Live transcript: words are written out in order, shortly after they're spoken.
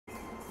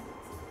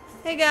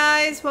Hey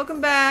guys, welcome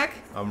back.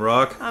 I'm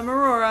Rock. I'm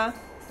Aurora,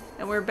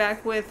 and we're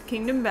back with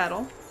Kingdom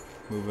Battle.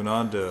 Moving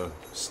on to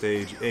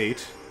stage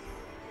 8.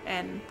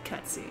 And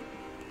cutscene.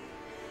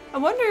 I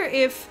wonder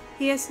if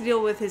he has to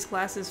deal with his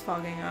glasses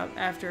fogging up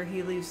after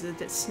he leaves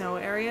the snow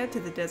area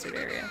to the desert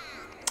area.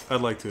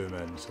 I'd like to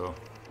imagine so.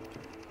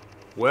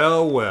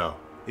 Well, well.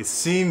 It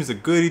seems the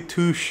goody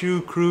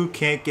two-shoe crew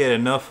can't get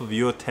enough of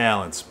your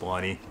talent,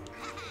 Spawny.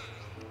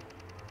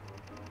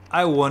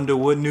 I wonder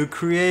what new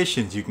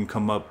creations you can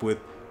come up with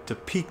to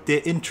pique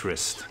their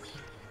interest.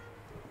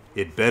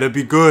 It better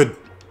be good.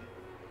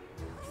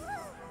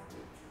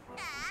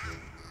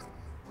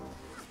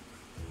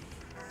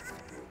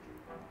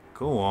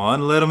 Go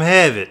on, let 'em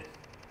have it.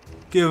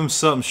 Give 'em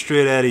something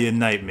straight out of your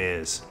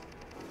nightmares.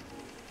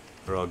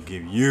 Or I'll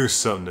give you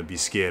something to be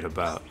scared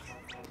about.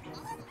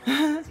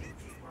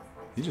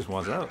 He just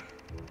wants out.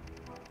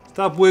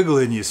 Stop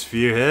wiggling, you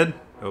sphere head.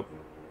 Oh,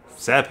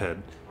 sap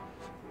head.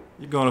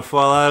 You're gonna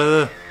fall out of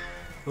the...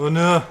 Oh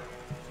no.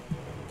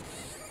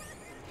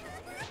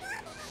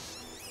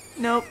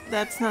 Nope,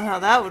 that's not how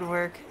that would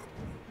work.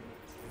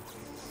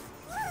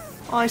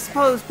 Well, I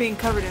suppose being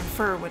covered in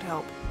fur would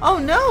help. Oh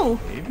no!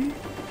 Maybe?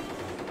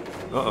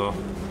 Uh-oh.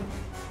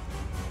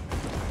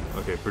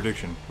 Okay,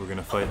 prediction. We're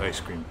gonna fight ice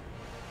cream.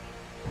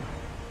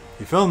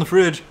 He fell in the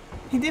fridge.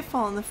 He did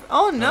fall in the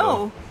oh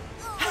no!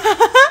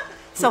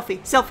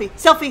 Selfie, selfie,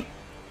 selfie!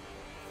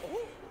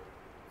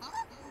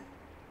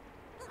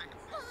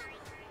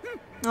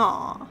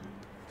 Aw.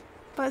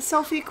 But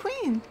selfie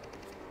queen.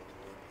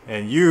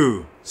 And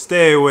you,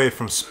 stay away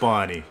from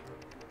Spawny.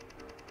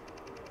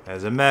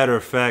 As a matter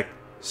of fact,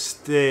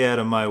 stay out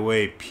of my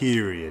way,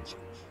 period.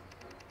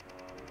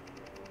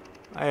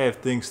 I have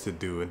things to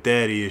do and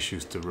daddy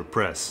issues to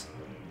repress.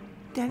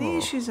 Daddy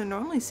issues are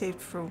normally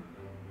saved for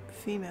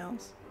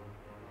females.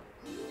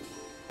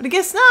 But I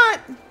guess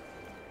not!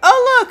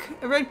 Oh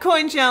look! A red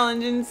coin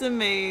challenge and it's a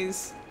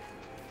maze.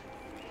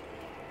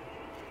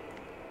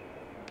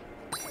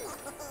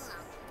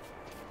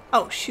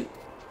 Oh shoot.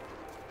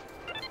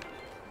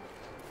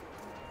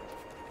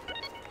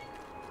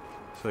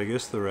 So I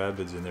guess the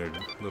Rabbids in their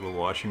little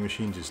washing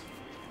machine just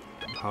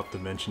hop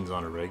dimensions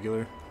on a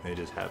regular. They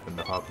just happen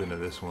to hop into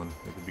this one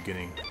at the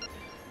beginning.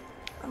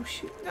 Oh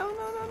shoot. No, no,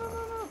 no, no, no,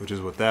 no. Which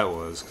is what that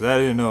was. Because I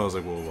didn't know. I was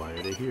like, well, why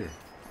are they here?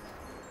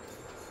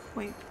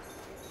 Wait.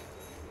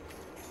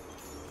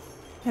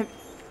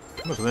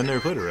 Look, I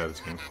never played a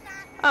Rabbids game.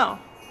 Oh.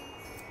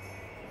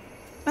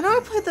 I know I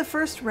played the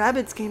first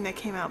Rabbids game that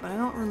came out, but I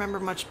don't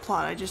remember much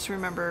plot. I just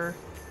remember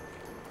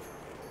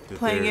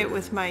playing it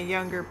with my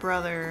younger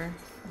brother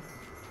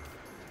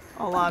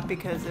a lot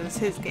because it was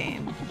his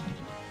game.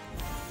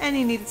 And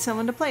he needed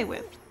someone to play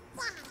with.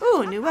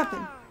 Ooh, a new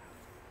weapon.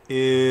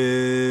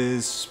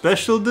 Is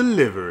special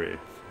delivery.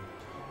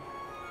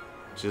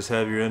 Just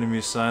have your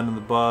enemy sign on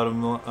the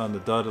bottom on the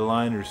dotted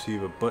line to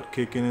receive a butt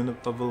kicking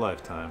of a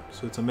lifetime.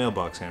 So it's a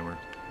mailbox hammer.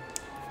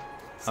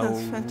 Sounds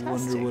I fantastic.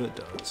 wonder what it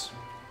does.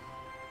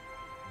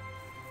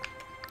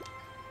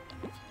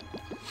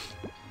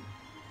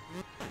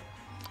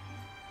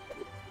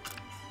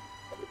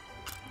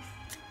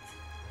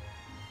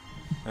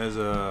 Has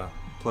a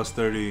plus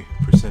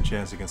 30%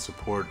 chance against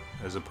support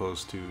as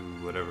opposed to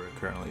whatever it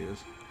currently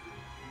is.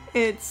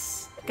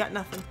 It's got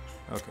nothing.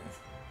 Okay.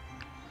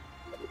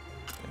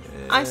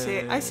 I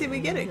say we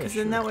get it, because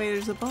yeah, then sure. that way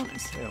there's a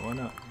bonus. Yeah, why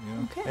not? You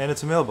know? Okay. And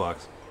it's a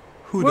mailbox.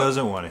 Who What?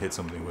 doesn't want to hit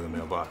something with a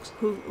mailbox?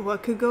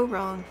 What could go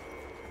wrong?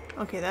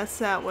 Okay, that's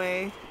that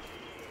way.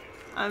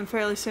 I'm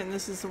fairly certain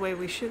this is the way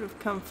we should have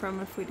come from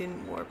if we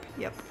didn't warp.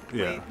 Yep.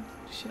 Yeah. Wait,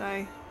 should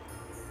I?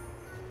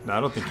 No, I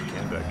don't think you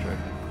can backtrack.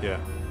 Yeah.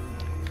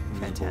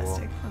 Invisible wall.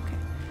 Fantastic. Okay.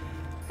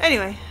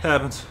 Anyway,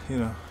 Happens, you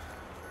know.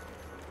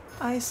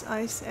 ice,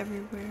 ice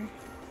everywhere.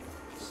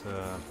 It's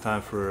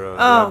time for Oh,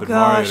 Rabbids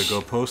Mario gosh. to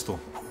go postal.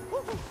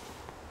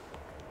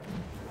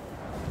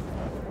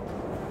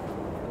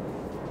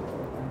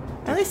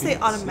 At least they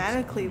Defeat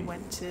automatically 6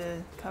 went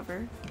to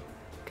cover.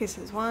 Okay,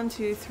 so it's 1,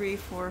 2, 3,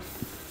 4,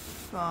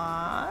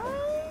 5.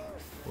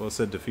 Well, it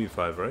said defeat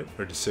 5, right?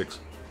 Or just 6?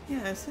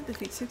 Yeah, I said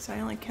defeat 6. I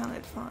only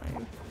counted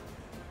 5.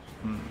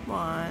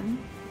 1,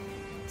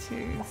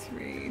 2,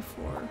 3,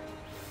 4,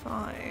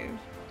 5.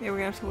 Yeah, we're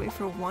gonna have to wait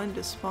for 1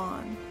 to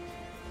spawn.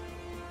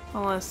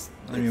 Unless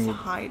I mean, it's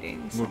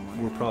hiding somewhere.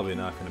 We're probably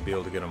not going to be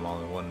able to get them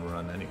all in one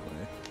run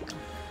anyway.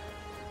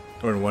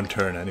 Or in one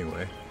turn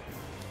anyway.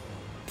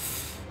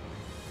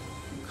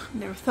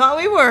 Never thought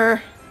we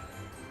were.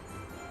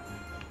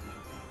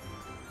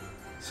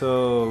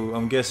 So,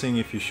 I'm guessing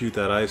if you shoot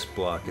that ice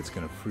block, it's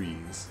going to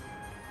freeze.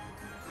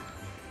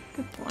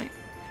 Good point.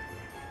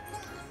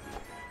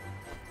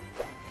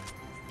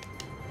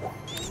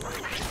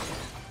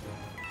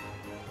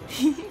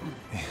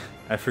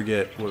 I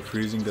forget what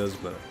freezing does,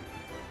 but...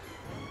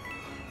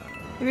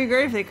 It'd be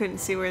great if they couldn't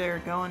see where they were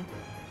going.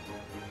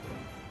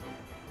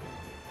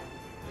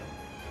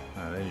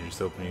 then you're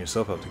just opening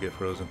yourself up to get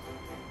frozen.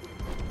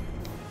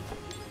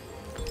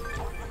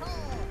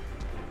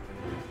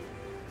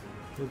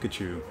 Look at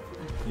you,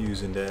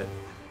 using that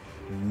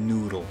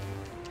noodle.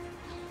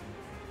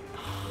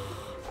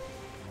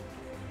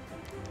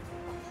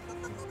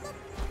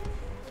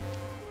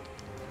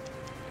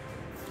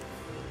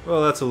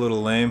 Well, that's a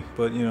little lame,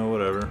 but you know,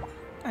 whatever.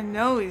 I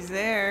know he's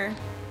there.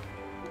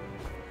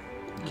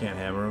 Can't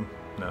hammer him?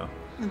 No.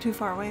 I'm too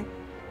far away.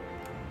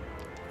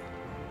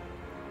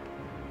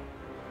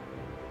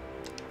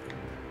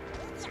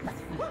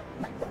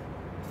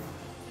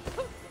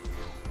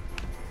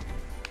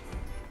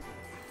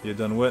 You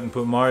done wet and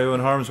put Mario in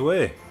harm's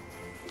way.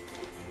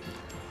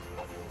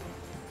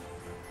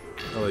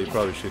 Although you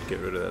probably should get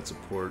rid of that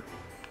support.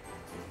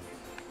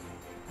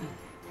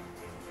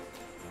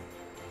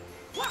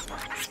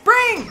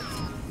 Spring!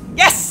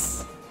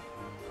 Yes!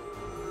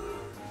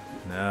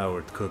 Now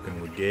we're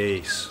cooking with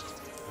gas.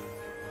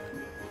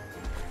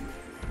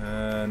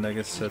 And I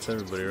guess that's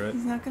everybody, right?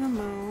 He's not gonna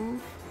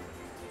move.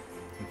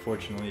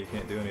 Unfortunately, you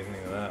can't do anything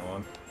with that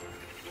one.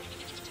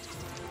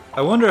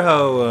 I wonder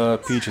how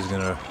Peach is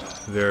gonna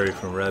vary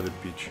from Rabbid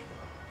Peach.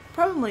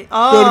 Probably.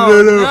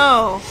 Oh,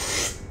 no!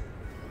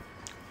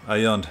 I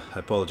yawned. I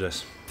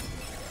apologize.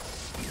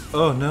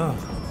 Oh, no.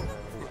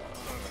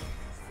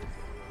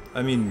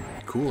 I mean,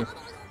 cool.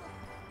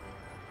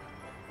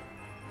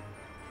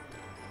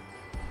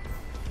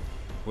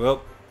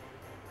 Well,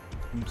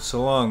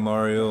 so long,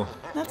 Mario.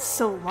 That's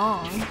so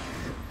long.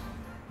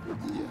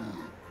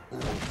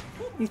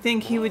 You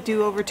think he would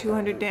do over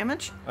 200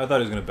 damage? I thought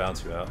he was gonna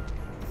bounce you out.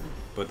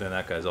 But then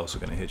that guy's also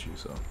gonna hit you,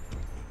 so.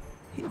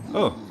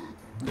 Oh!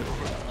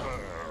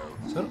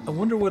 So I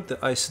wonder what the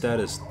ice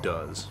status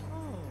does.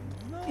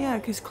 Yeah,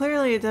 because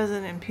clearly it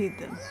doesn't impede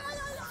them.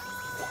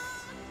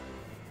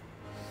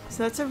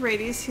 So that's a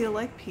radius heal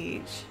like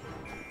Peach.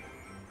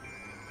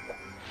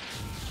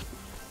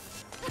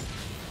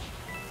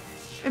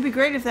 It'd be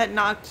great if that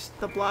knocked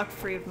the block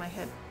free of my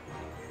head.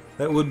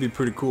 That would be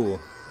pretty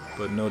cool,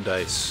 but no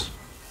dice.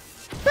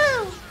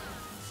 Boom!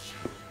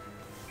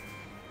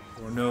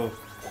 Or no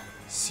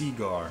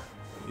Seagar,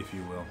 if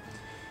you will.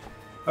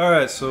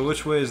 Alright, so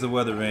which way is the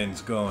weather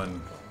vanes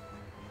going?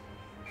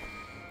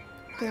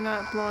 They're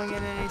not blowing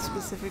in any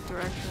specific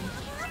direction.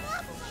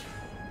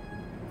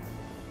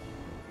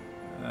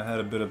 I had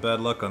a bit of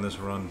bad luck on this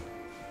run.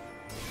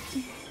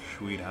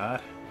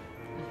 Sweetheart.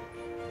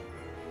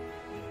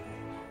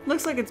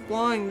 Looks like it's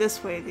blowing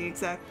this way, the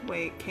exact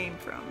way it came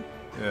from.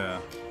 Yeah.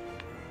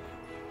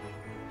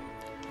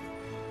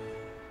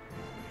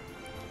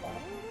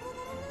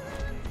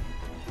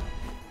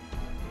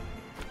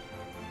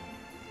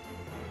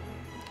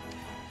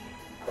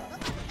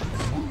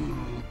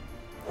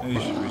 Maybe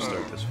you should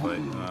restart this fight.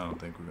 No, I don't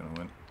think we're gonna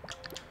win.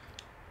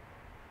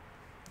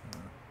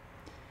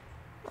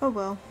 Oh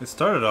well. It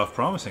started off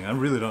promising. I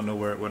really don't know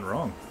where it went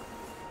wrong.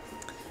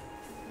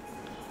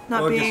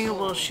 Not Well, I being guess-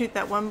 able to shoot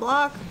that one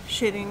block,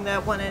 shooting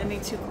that one enemy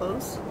too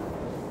close.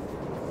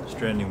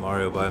 Stranding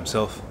Mario by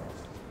himself.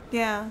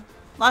 Yeah,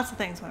 lots of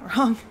things went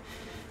wrong.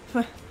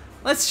 But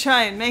let's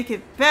try and make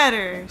it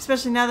better,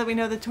 especially now that we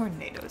know the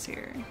tornado's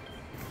here.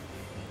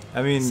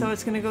 I mean, So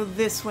it's gonna go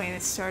this way and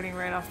it's starting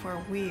right off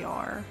where we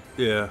are.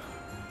 yeah.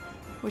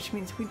 Which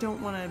means we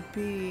don't want to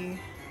be...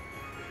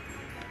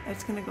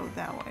 It's gonna go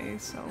that way,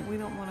 so we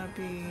don't want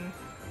to be...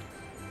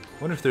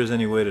 I wonder if there's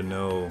any way to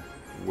know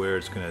where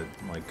it's gonna,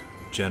 like,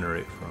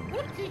 generate from.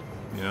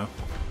 You know?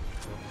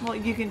 Well,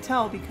 you can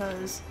tell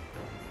because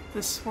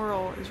the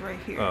swirl is right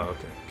here. Oh,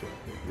 okay. Okay,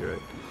 yeah, you're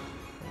right.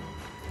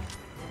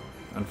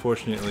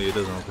 Unfortunately, it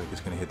doesn't look like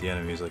it's gonna hit the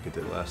enemies like it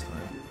did last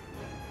time.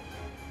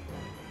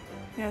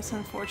 Yeah, it's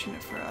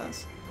unfortunate for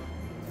us.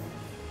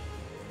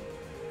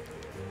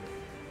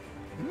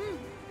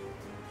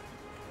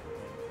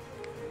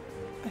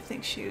 I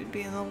think she would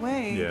be in the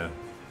way. Yeah.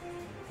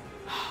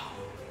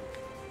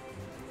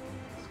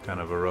 It's kind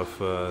of a rough,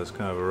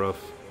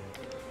 rough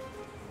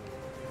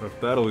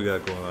battle we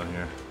got going on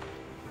here.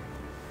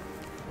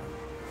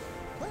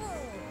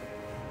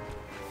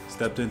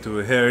 Stepped into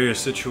a hairier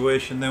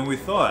situation than we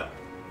thought.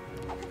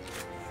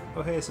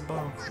 Oh, hey, it's a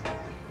bomb.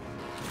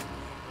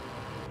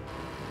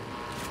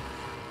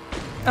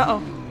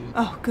 Uh-oh.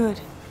 Oh, good.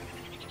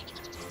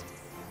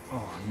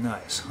 Oh,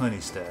 nice.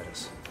 Honey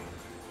status.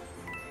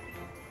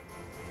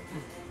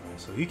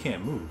 So he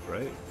can't move,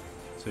 right?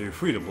 So you're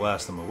free to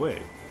blast him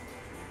away.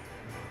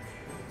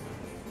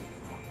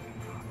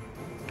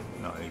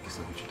 No, he can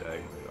still hit you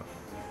diagonally,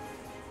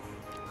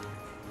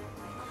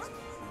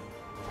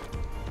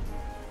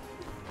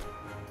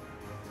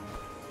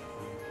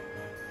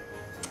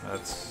 though.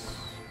 That's...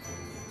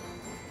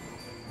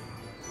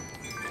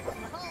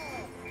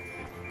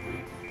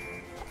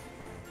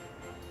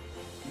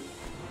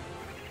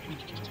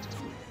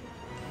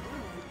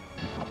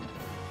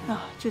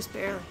 Oh, just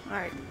barely.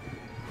 Alright.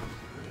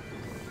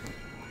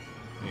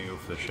 You go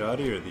for the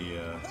shoddy or the...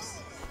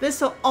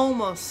 This'll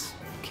almost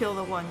kill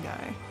the one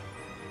guy.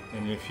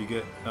 And if you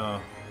get...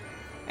 And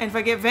if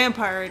I get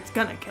vampire, it's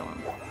gonna kill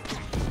him.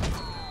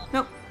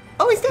 Nope.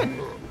 Oh, he's dead!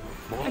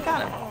 I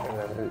got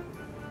him.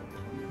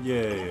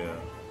 Yeah.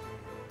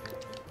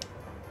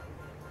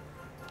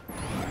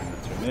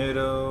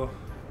 Tornado.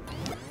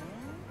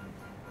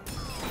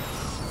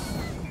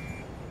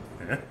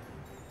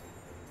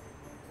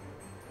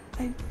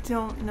 I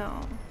don't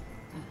know.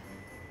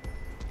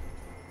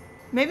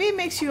 Maybe it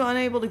makes you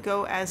unable to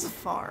go as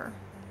far.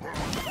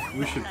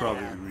 We should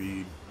probably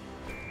read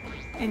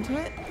into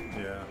it.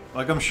 Yeah,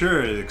 like I'm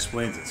sure it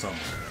explains it somewhere.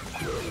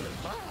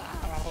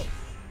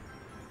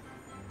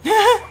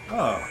 Oh,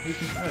 I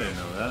didn't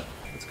know that.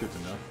 That's good to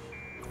know.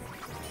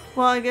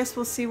 Well, I guess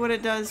we'll see what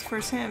it does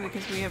firsthand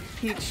because we have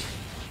Peach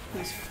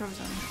who's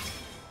frozen.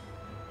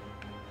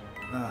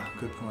 Ah,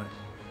 good point.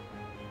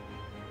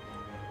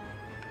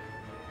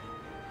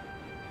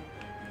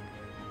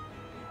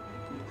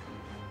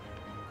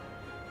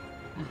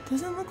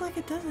 Doesn't look like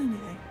it does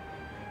anything.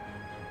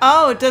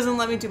 Oh, it doesn't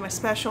let me do my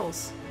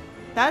specials.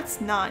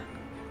 That's not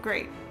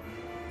great.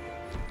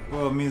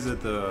 Well, it means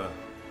that the...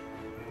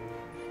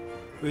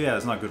 Well, yeah,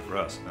 it's not good for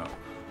us, no.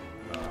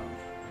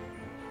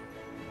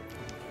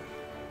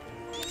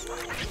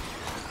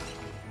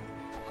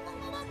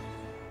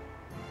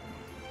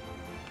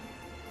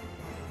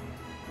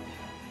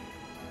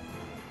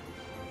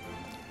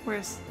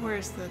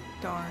 Where's the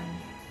darn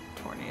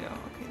tornado?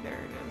 Okay, there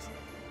it is.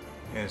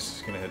 And it's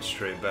just gonna head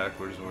straight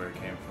backwards where it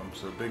came from,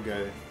 so the big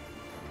guy...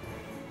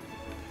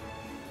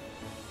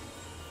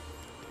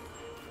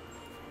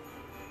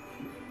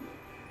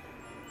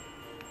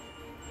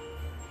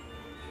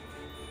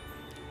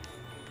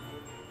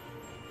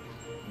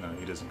 No,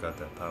 he doesn't got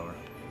that power.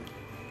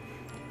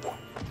 Oh,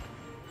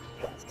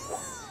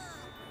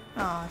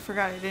 I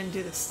forgot I didn't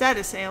do the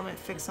status ailment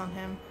fix on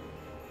him.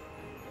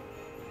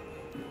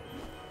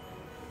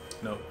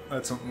 No,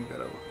 that's something we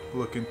gotta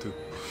look into.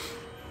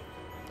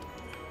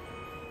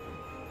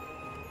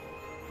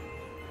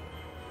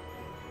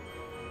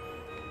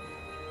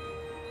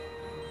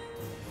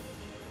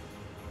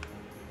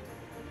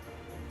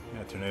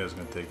 Yeah, tornado's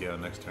gonna take you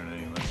out next turn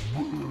anyway.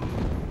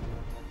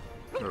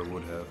 Or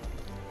would have.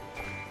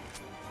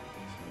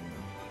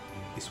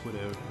 It's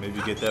whatever. Maybe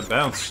you get that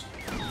bounce.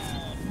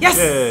 Yes!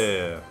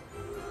 Yeah!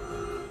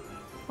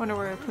 Wonder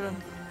where I put him.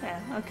 Yeah,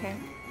 okay.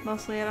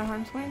 Mostly out of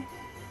harm's way.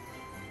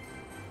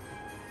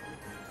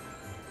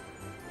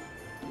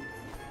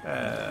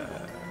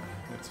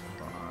 It's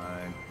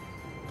fine.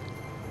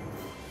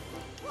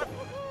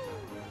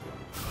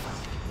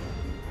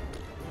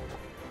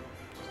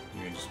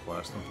 You can just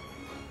blast him.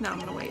 No, I'm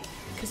gonna wait.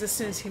 Because as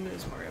soon as he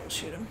moves, Mario will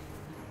shoot him.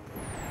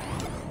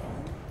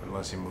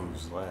 Unless he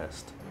moves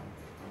last.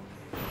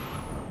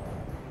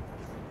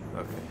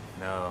 Okay,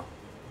 now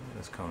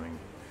it's coming.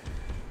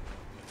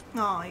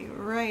 Oh, you're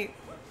right.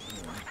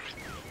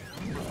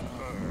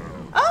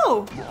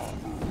 Oh!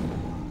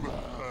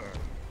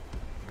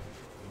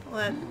 Well,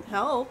 that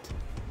helped.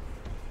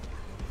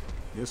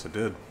 Yes, it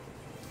did.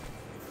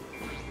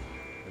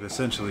 It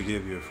essentially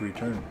gave you a free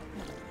turn.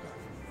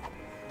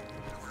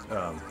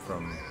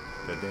 From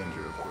the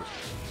danger, of course.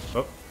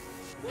 Oh!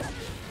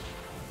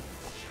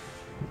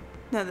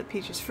 Now that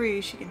Peach is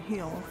free, she can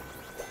heal.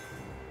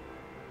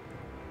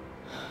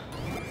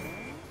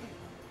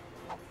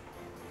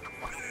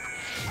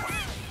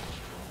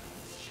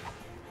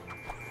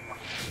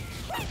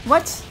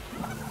 What?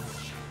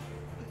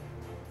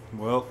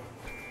 Well,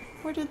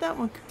 Where did that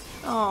one go?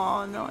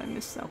 Oh, no, I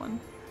missed that one.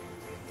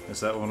 guess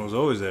that one was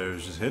always there, it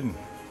was just hidden.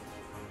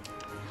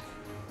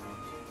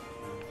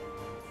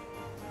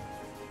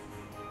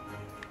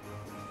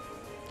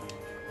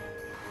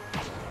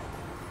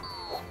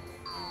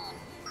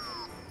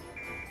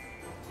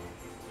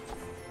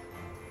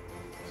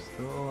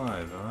 Still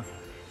alive, huh?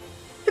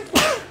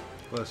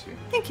 Bless you.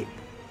 Thank you.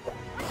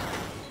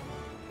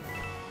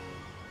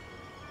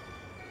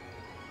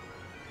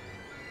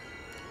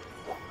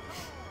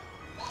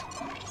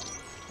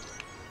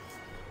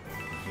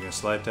 You gonna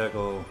slide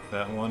tackle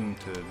that one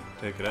to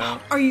take it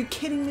out? Are you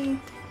kidding me?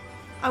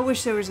 I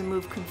wish there was a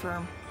move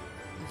confirm.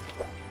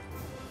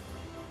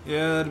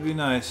 Yeah, that'd be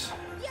nice.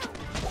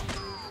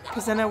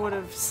 Because then I would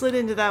have slid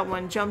into that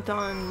one, jumped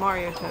on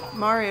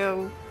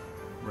Mario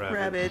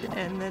Rabbid,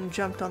 and then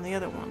jumped on the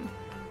other one.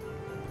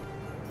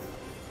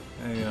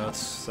 Hey, you know,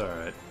 it's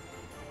alright.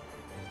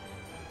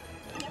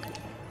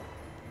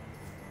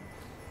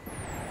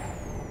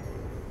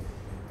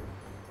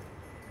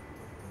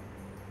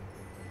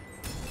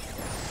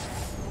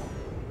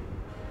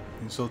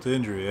 Insult to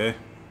injury, eh?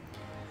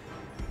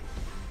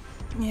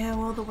 Yeah,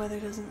 well, the weather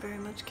doesn't very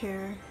much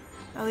care.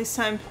 At least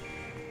time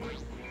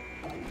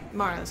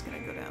Mario's gonna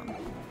go down.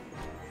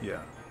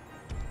 Yeah.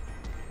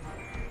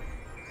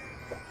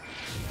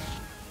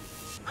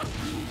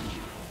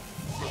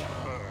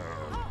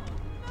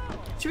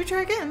 Should we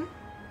try again?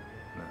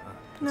 Nah,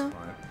 No. that's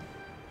fine.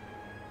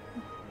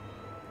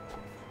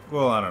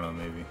 Well, I don't know,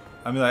 maybe.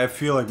 I mean, I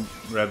feel like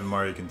Rabbid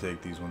Mario can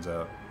take these ones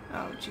out.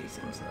 Oh, Jesus.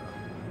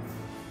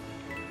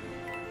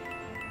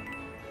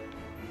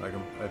 Like,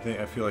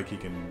 I feel like he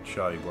can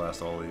shoddy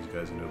blast all these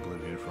guys into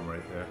oblivion from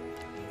right there.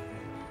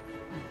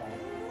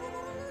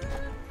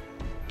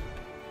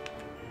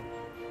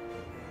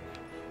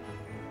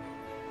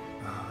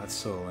 Ah, that's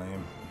so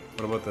lame.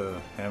 What about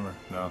the hammer?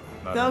 No,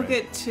 not They'll right.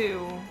 get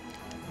two.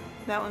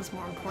 That one's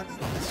more important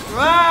to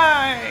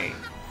destroy!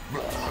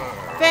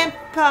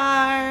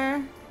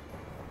 Vampire!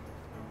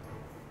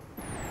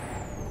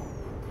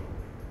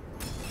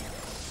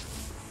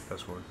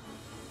 That's word.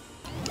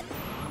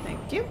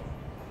 Thank you.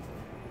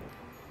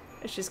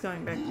 It's just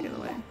going back the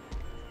other way.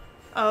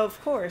 Of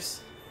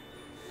course.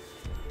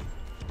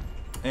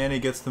 And he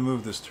gets to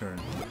move this turn.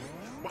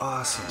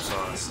 Awesome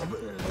sauce.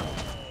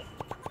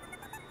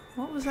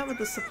 What was that with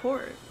the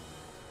support?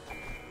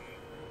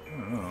 I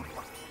don't know.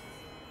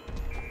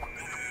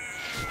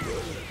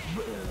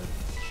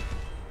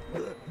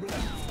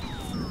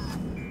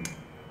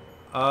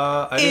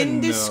 I didn't know.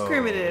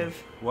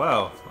 Indiscriminative.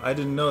 Wow, I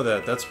didn't know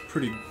that. That's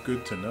pretty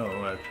good to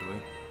know,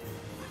 actually.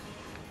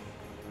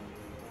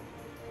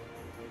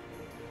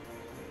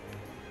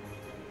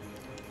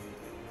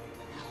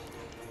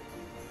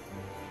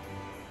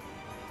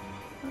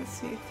 Let's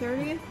see,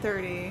 30 and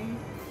 30.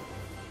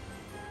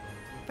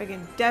 I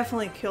can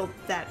definitely kill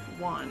that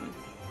one.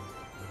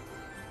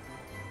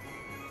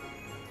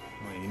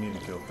 Well, you need to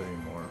kill 30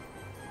 more.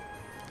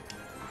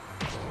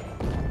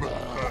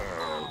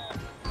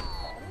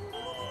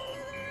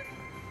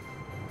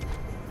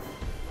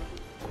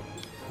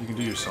 You can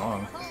do your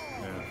song.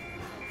 Yeah.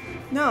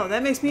 No,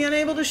 that makes me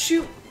unable to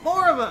shoot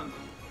more of them.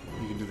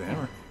 You can do the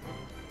hammer.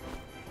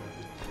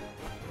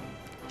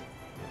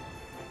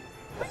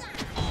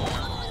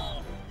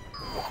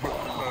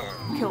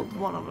 Killed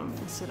one of them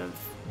instead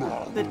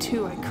of the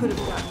two I could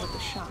have gotten with the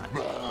shot.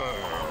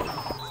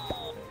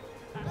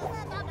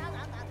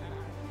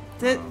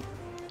 That.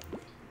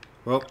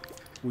 Well,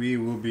 we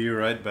will be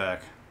right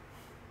back.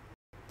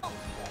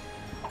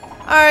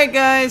 Alright,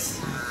 guys.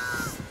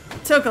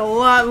 Took a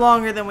lot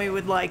longer than we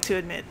would like to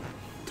admit.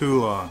 Too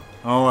long.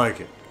 I don't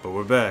like it, but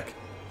we're back.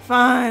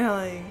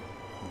 Finally.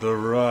 The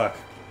Rock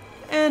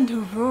And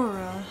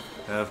Aurora.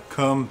 have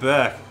come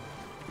back.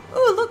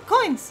 Ooh, look,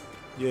 coins!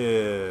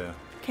 Yeah.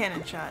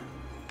 Cannon shot.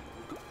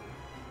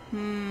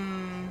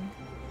 Oh,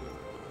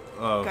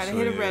 Gotta so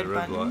hit a yeah, red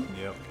button.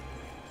 Yep.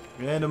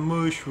 And a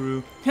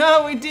mushroom.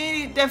 Oh, we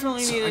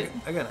definitely So need it.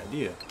 I got an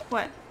idea.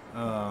 What?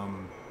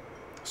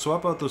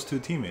 Swap out those two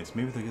teammates.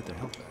 Maybe they'll get their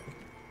health back.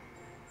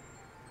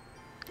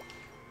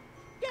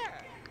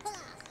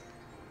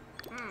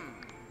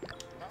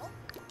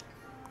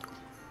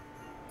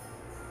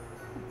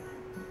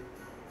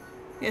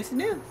 Yes, I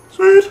do.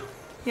 Sweet.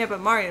 Yeah, but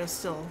Mario's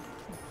still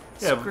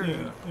Yeah, but,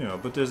 screwed. you know,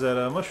 but there's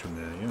that mushroom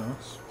there. You know,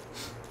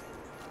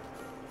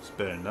 it's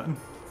better than nothing.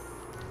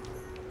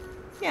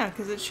 Yeah,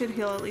 because it should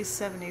heal at least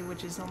 70,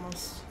 which is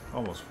almost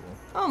Full.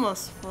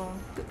 almost full.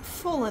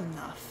 Full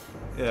enough.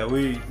 Yeah,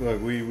 we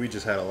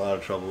just had a lot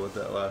of trouble with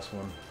that last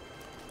one.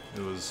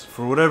 It was,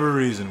 for whatever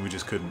reason, we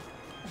just couldn't.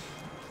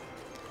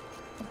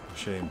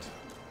 Ashamed.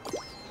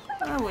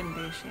 I wouldn't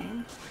be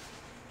ashamed.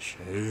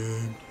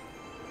 Shame.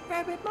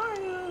 Rabbid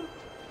Mario.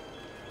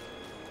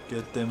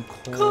 Get them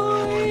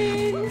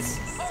Coins.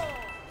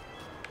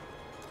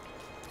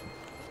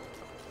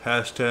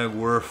 Hashtag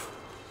worth.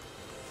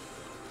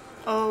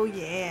 Oh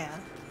yeah.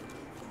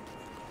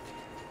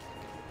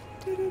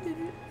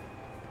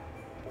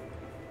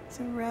 It's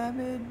a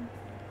rabbit.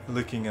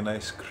 Licking an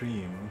ice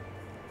cream.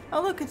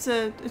 Oh look, it's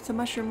a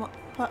mushroom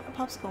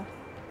popsicle.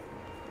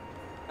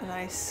 An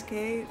ice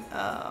skate.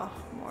 Oh,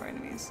 more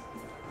enemies.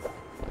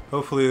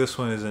 Hopefully this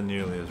one isn't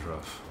nearly as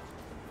rough.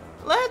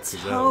 Let's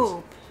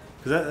hope.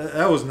 Because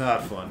that was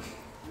not fun.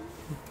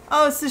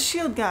 Oh, it's the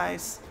shield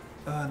guys.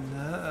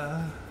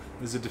 No.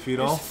 Is it defeat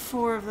There's all?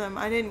 4 of them.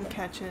 I didn't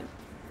catch it.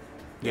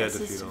 Yeah, Yes,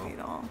 it's defeat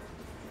all.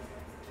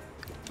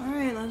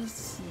 Alright,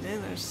 let's do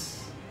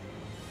this.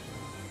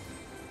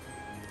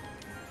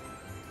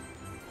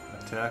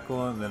 A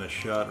tackle and then a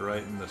shot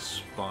right in the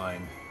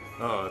spine.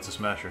 Oh, it's a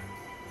smasher.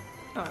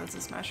 Oh, that's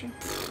a smasher?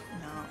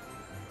 No.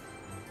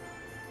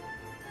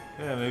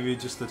 Yeah, maybe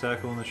just the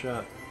tackle and the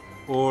shot.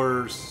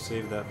 Or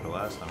save that for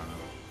last, I don't know.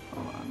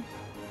 Hold on.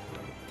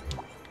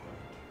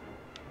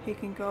 He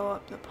can go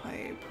up the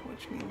pipe,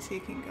 which means he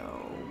can go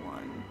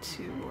 1,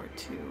 2, or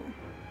 2.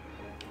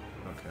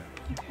 Okay.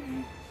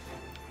 Okay.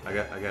 I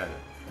got it. I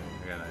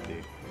got an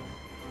idea.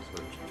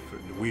 So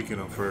weaken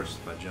him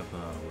first by jumping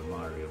on him with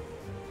Mario.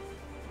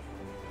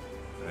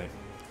 Right?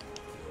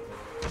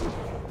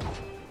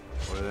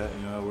 Or that,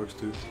 you know how it works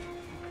too?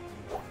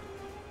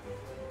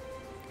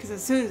 Because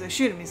as soon as I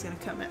shoot him, he's gonna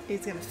come.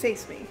 He's gonna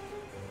face me.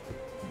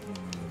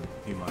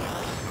 He might. I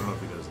don't know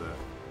if he does that.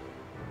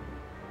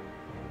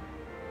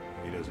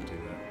 He doesn't do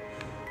that.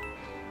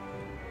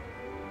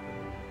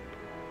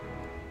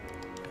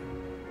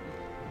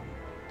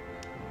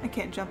 I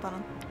can't jump on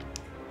him.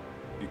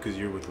 Because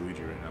you're with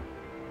Luigi right now.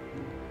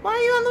 Why are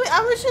you on Luigi?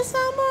 I was just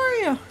on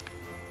Mario.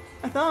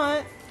 I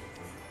thought.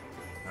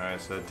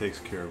 Alright, so that takes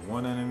care of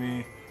one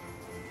enemy.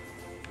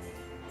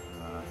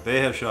 They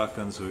have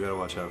shotguns, so we gotta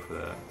watch out for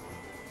that.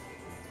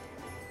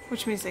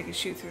 Which means they can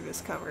shoot through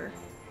this cover.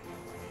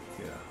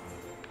 Yeah.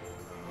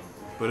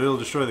 But it'll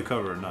destroy the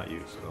cover and not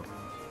you, so.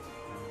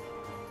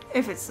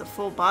 If it's the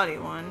full body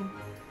one.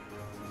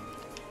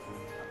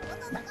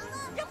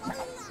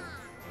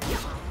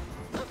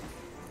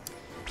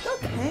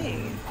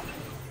 Okay.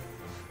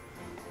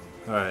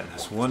 Alright,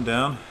 that's one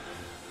down.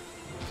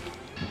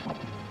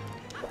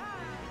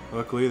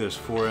 Luckily, there's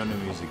 4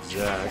 enemies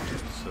exact,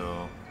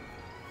 so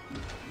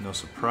no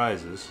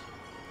surprises.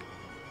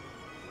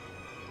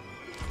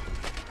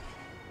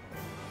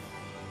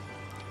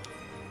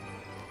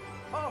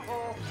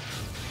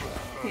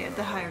 Yeah,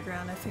 the higher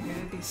ground. I figured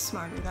it'd be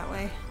smarter that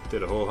way.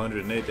 Did a whole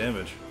 108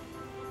 damage.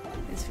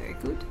 It's very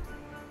good.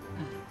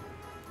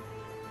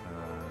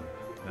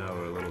 Now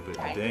we're a little bit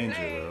in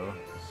danger, though.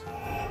 So.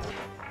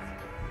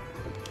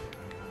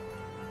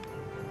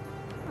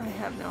 I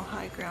have no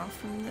high ground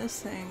from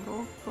this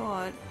angle,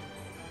 but...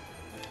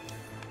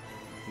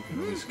 You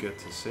can at least get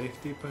to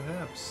safety,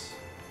 perhaps.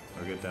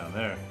 Or get down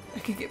there. I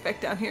can get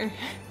back down here.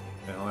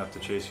 And he'll have to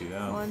chase you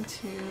down. 1,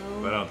 2...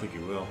 But I don't think he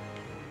will.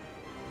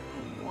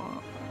 1.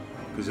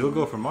 Because he'll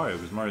go for Mario,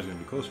 because Mario's going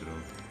to be closer to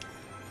him.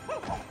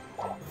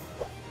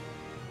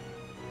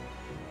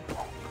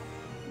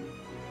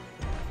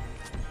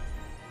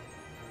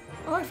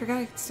 Oh, I forgot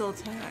I could still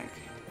attack.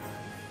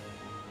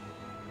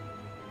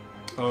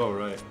 Oh,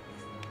 right.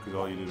 Because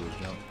all you did was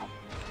jump.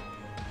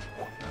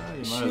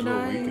 You might as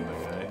well weaken the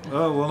guy.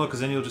 Oh, well, no, because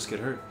then you'll just get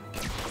hurt.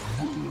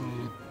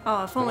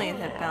 Oh, if only it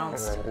had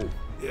bounced.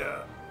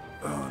 Yeah.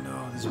 Oh,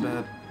 no, this is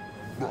bad.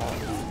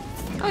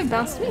 Oh, he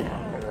bounced me.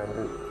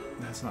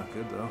 That's not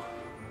good, though.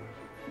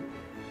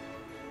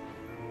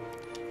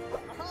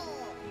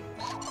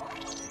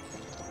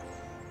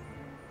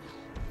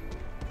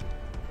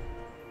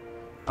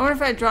 I wonder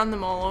if I'd drawn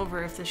them all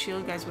over if the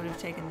shield guys would have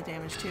taken the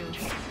damage too.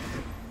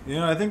 You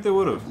know, I think they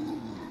would have.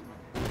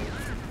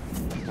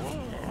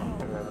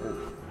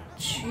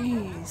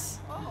 Jeez.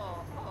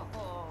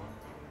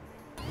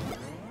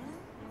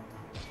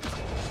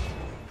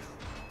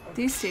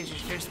 These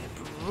stages are just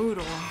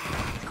brutal.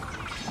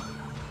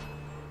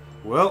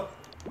 Well,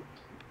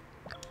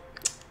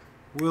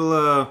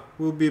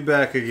 we'll be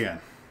back again.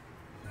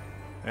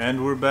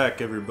 And we're back,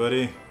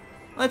 everybody.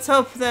 Let's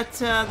hope that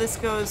this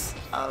goes,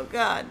 oh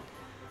god,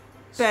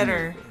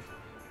 better.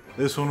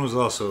 This one was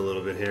also a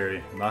little bit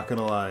hairy, not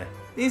gonna lie.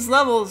 These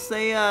levels,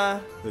 they,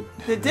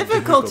 the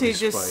difficulty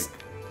just...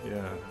 spike.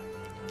 Yeah.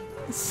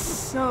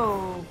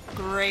 So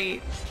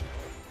great.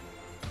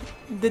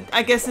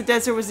 I guess the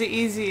desert was the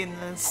easy and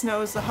the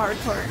snow is the hard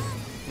part.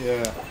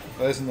 Yeah,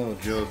 that's no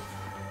joke.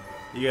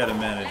 You gotta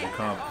manage your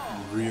comp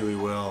really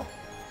well.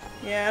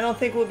 Yeah, I don't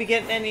think we'll be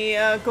getting any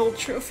gold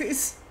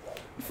trophies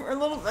for a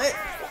little bit.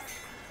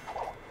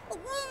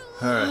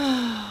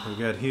 Alright, we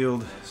got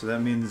healed, so that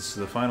means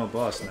the final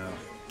boss now.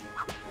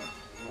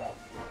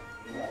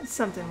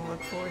 Something to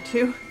look forward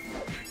to.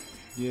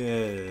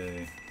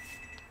 Yay.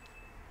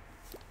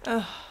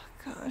 Oh,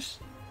 gosh.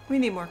 We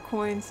need more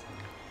coins.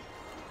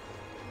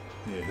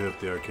 Yeah, hit up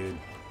the arcade.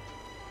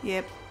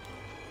 Yep.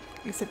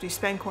 Except you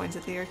spend coins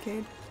at the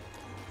arcade.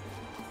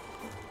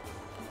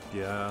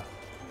 Yeah.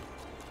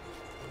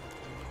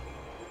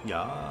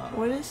 Yeah.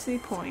 What is the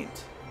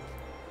point?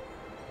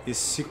 A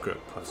secret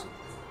puzzle,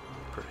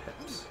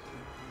 perhaps.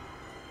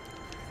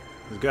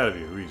 There's gotta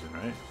be a reason,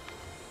 right?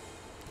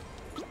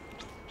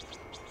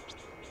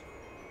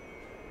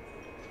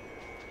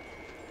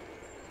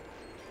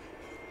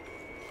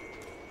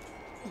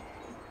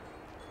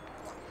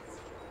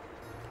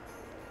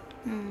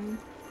 Hmm.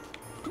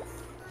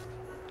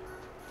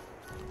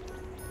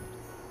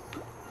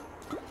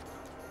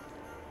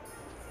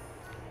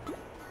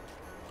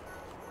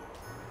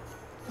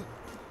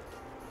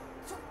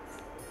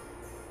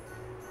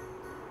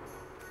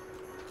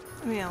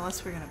 I mean,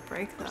 unless we're gonna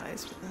break the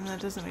ice, but then that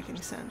doesn't make any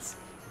sense.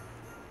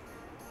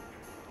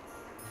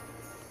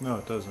 No,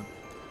 it doesn't.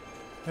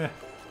 Eh.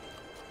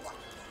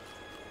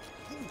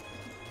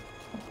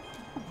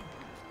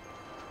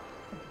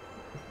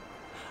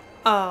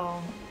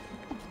 Oh.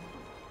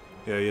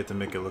 Yeah, you have to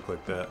make it look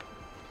like that.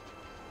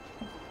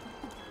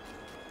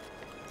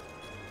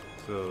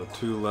 So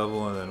 2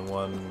 level and then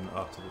 1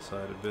 off to the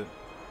side a bit.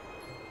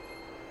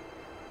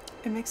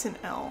 It makes an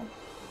L.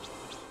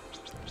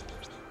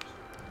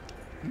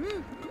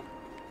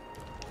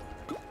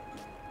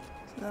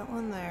 So that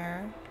one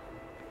there.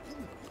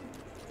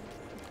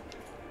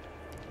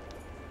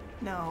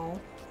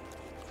 No.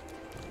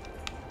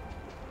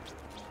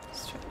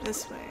 Let's try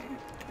this way.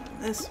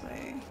 And this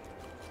way.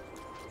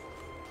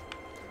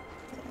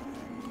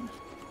 Then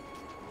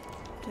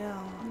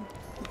down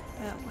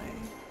that way.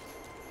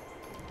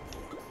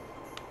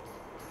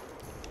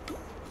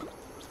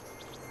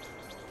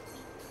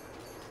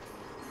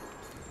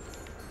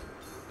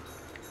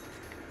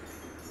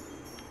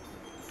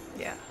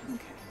 Yeah,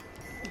 okay.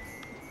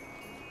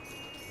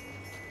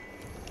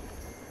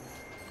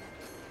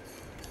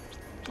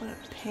 What a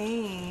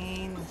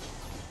pain.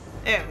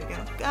 There we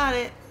go. Got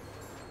it.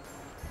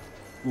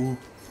 Ooh.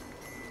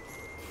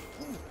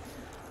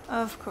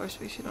 Of course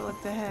we should have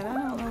looked ahead. I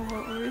don't know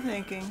what we were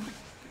thinking.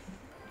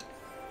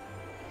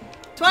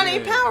 20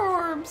 Yay. power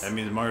orbs! That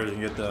means Mario can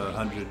get the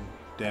 100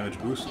 damage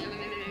boost.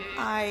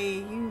 I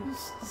used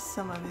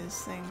some of his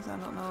things. I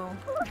don't know.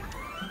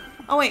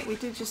 Oh wait, we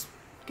did just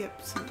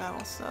get some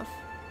battle stuff.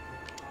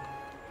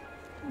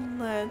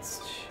 Let's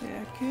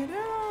check it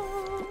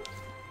out.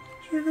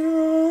 Check it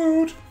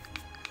out.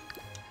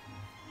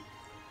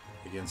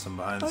 Again, some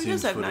behind the it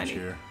scenes does have footage 90.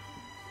 here.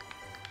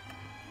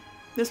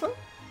 This one?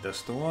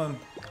 That's the one.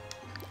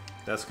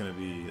 That's gonna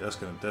be a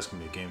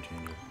game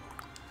changer.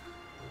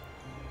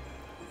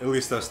 At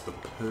least that's the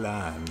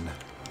plan.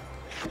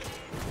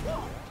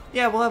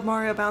 Yeah, we'll have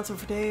Mario bouncing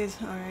for days.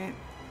 Alright.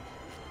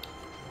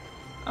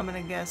 I'm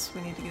gonna guess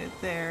we need to get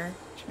it there,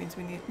 which means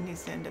it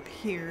needs to end up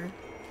here.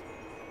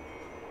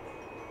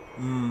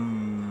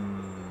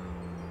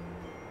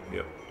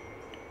 Yep.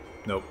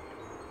 Nope.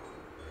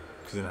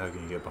 Because then how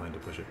can you get behind to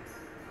push it?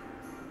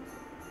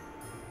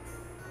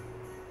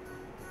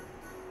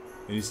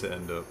 It needs to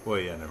end up... Well,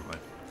 yeah, never mind.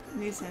 It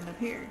needs to end up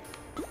here.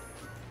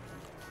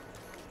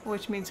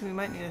 Which means we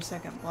might need a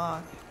second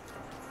block.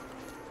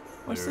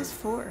 What's this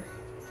for?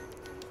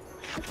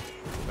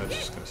 That's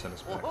just going to send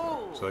us back.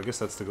 So I guess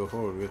that's to go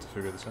forward. We have to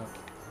figure this out.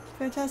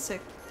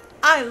 Fantastic.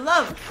 I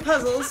love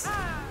puzzles!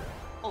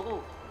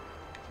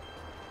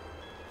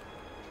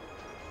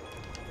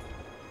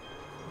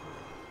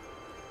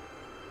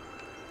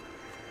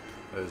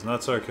 That is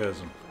not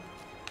sarcasm.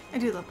 I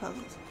do love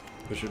puzzles.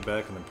 Push it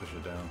back and then push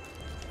it down.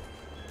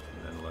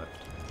 And then left.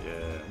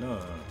 Yeah. No,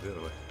 the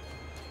other way.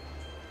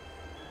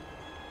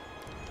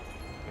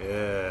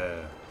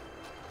 Yeah.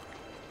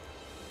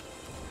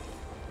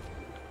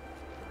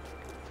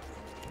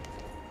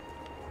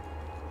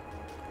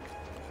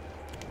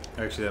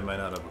 Actually, that might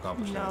not have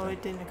accomplished anything. No,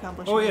 it didn't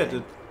accomplish anything. anything.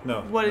 Yeah, it did.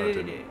 No. What no, did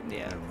it do?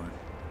 Yeah. Never mind.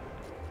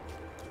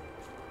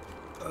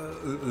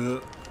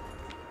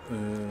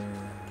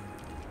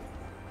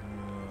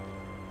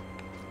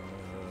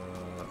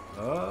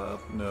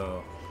 Up?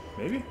 No.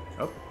 Maybe?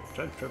 Up?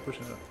 Try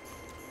pushing it up.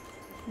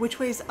 Which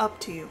way's up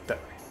to you? That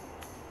way.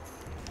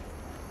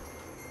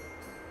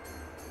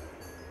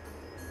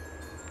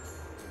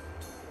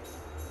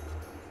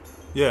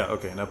 Yeah,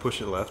 okay, now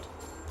push it left.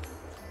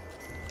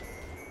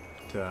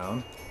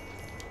 Down.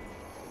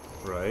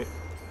 Right.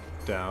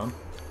 Down.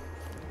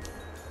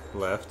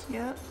 Left.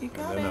 Yep, you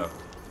got and then it. up.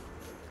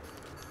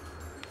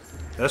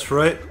 That's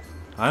right.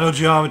 I know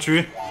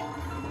geometry.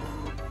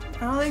 I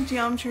don't think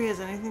geometry has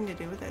anything to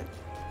do with it.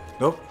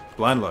 Nope.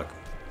 Blind luck.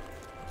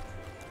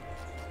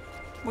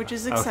 Which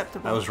is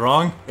acceptable. I was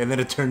wrong, and then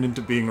it turned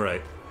into being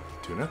right.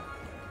 Tuna?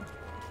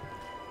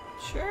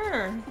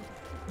 Sure.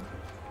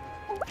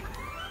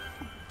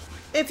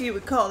 If you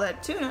would call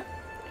that tuna.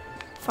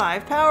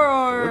 5 power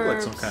orbs. It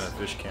looked like some kind of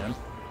fish can.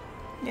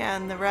 Yeah,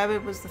 and the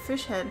rabbit was the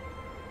fish head.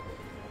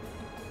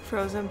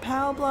 Frozen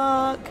POW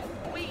block.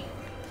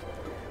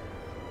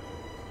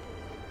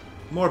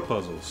 More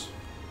puzzles.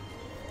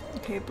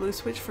 Okay, blue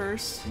switch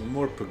first.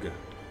 More puga.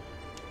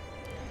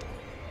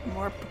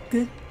 More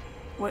pg.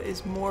 What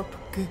is more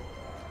pg?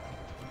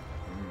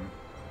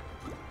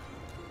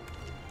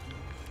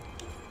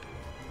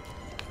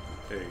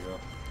 There you go.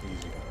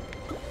 Easy.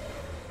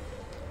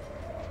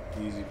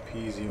 Easy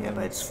peasy. Yeah,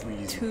 but it's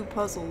squeezy. 2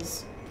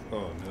 puzzles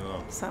Oh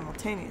no.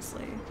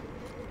 simultaneously.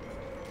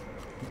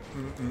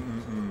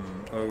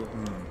 Oh,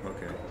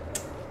 okay.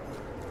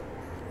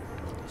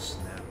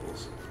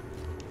 Snapples.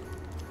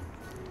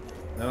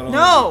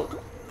 No!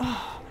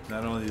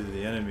 Not only did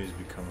the enemies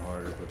become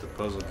harder, but the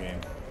puzzle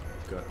game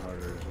got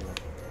harder as well.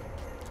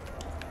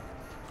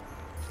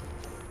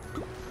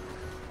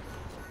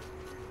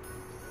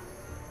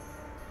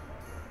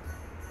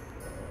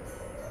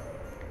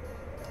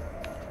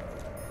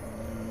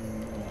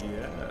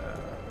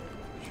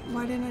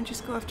 Why didn't I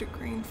just go after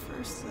green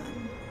first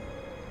then?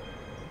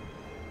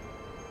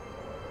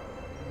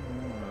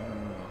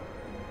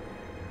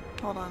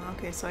 Hold on,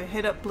 okay, so I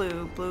hit up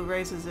blue. Blue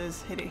raises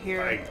his, hit it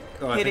here,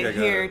 hit it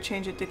here,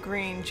 change it to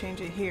green,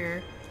 change it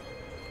here.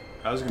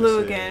 I was gonna blue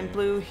say, again,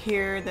 blue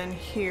here, then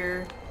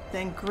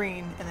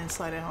green, and then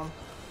slide it home.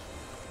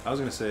 I was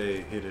gonna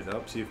say hit it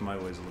up, see if my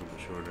way's a little bit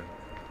shorter.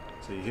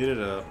 So you hit it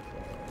up,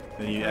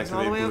 then you activate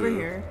all the way blue. over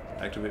here.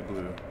 Activate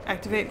blue.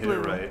 Activate hit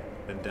blue. It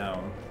right, then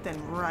down. Then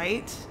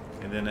right.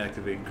 And then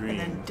activate green. And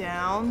then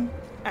down,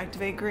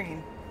 activate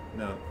green.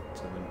 No,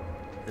 so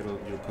then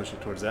you'll push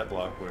it towards that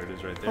block where it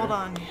is right there. Hold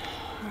on.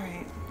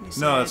 Alright.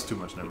 No, that's too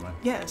much, never mind.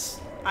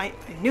 Yes. I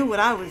knew what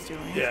I was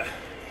doing. Yeah.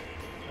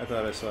 I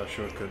thought I saw a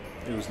shortcut.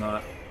 It was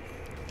not.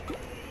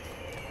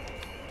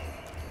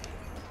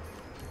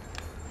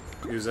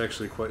 It was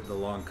actually quite the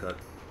long cut.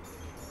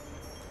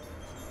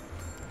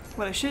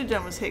 What I should have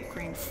done was hit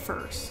green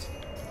first.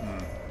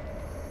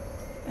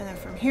 And then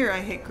from here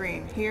I hit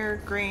green.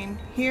 Here, green,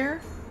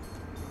 here.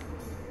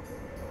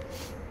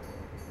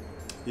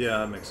 Yeah,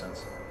 that makes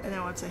sense. And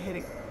then once I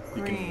hit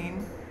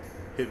green,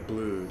 hit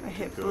blue. I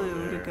hit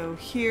blue to go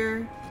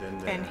here,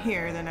 then and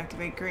here, then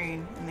activate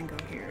green, and then go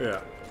here. Yeah.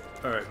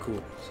 Alright,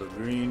 cool. So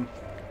green.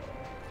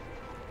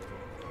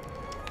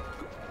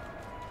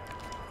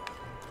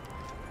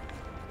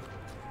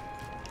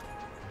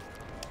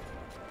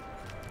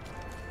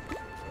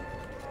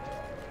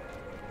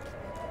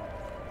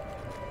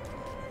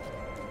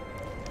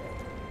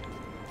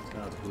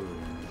 Now it's blue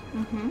again.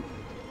 Mm-hmm.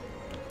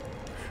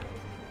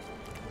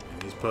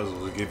 And these puzzles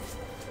will give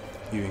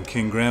even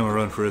King Graham a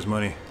run for his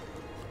money.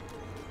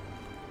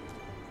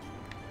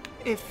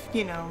 If,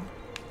 you know,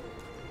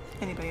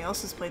 anybody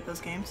else has played those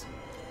games.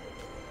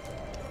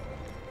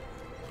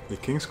 The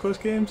King's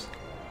Quest games?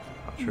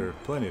 I'm sure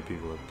plenty of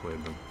people have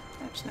played them.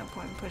 There's no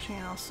point in pushing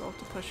it, I'll still have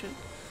to push it.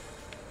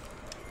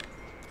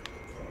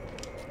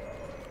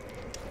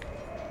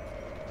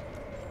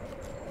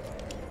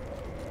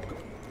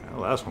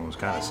 The last one was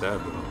kind of sad,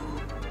 though.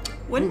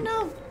 Wouldn't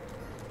know.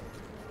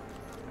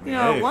 You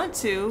know, I want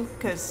to,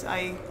 because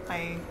I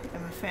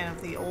am a fan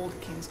of the old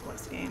King's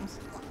Quest games.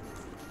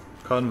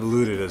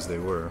 Convoluted as they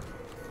were,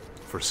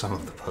 for some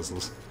of the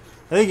puzzles.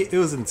 I think it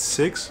was in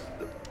 6.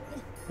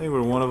 I think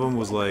where one of them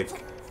was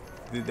like,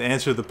 the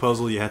answer to the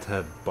puzzle you had to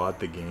have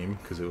bought the game,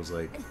 because it was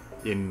like,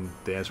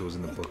 the answer was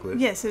in the booklet.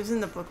 Yes, it was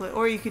in the booklet,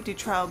 or you could do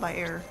trial by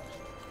error.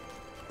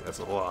 That's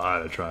a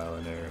lot of trial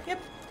and error.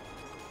 Yep.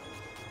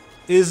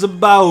 Is a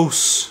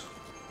boss.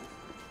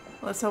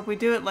 Let's hope we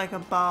do it like a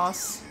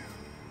boss.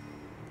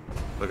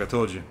 Like I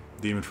told you,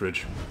 demon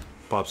fridge,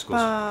 popsicles.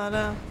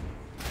 Ba-da.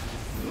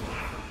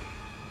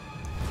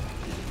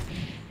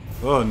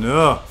 Oh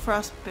no!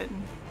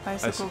 Frostbitten.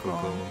 Icicle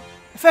golem. golem.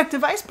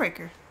 Effective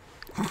icebreaker.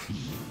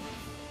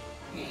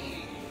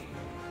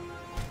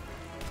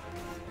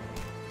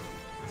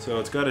 So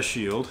it's got a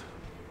shield.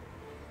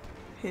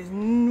 His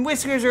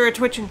whiskers are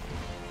a-twitching.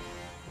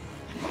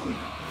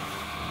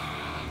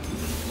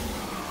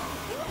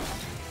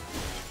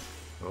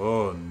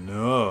 Oh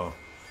no!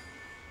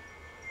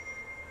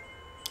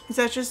 Is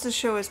that just to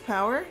show his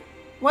power?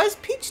 What is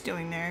Peach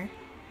doing there?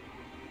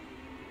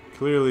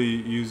 Clearly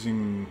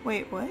using...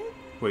 Wait, what?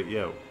 Wait,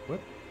 yeah, what?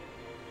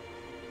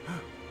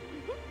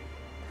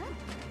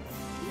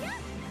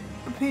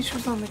 Peach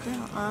was on the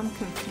ground. I'm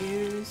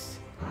confused.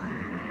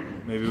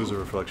 Maybe it was a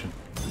reflection.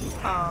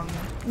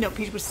 No,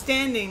 Peach was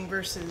standing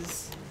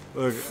versus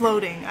Look,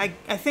 floating. I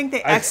think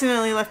they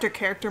accidentally left her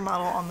character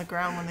model on the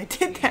ground when they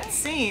did that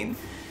scene.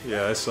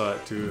 yeah, I saw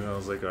it too, and I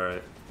was like,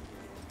 alright.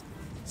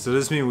 So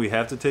does this mean we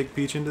have to take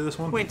Peach into this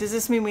one? Wait, does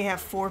this mean we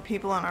have 4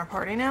 people on our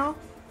party now?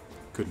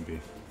 Couldn't be.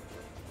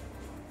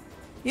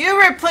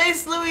 You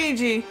replaced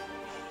Luigi!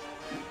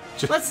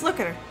 Let's look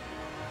at her.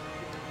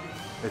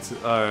 It's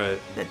alright.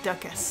 The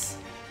Duchess.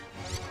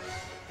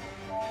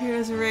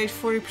 Heroes of Rage,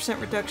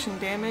 40% reduction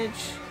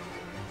damage.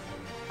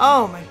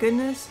 Oh my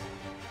goodness.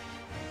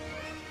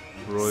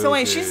 Royal So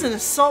wait, Jade. she's an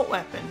assault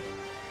weapon.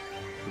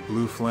 The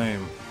blue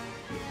flame.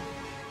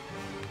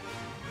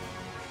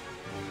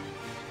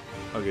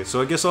 Okay,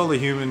 so I guess all the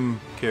human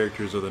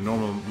characters or the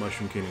normal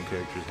Mushroom Kingdom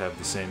characters have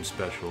the same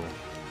special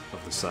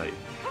of the sight.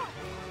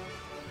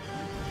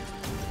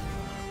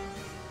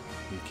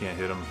 You can't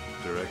hit him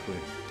directly.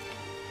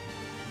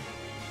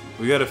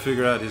 We gotta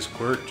figure out his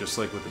quirk, just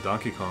like with the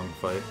Donkey Kong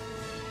fight.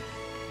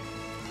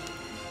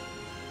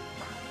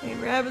 Hey,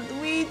 Rabbid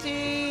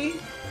Luigi!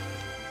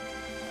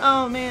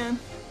 Oh man.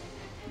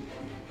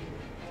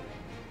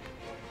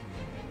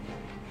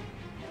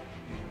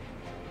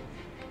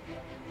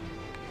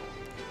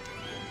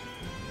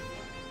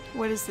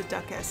 What is the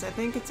Duchess? I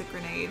think it's a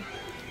grenade.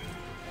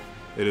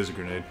 It is a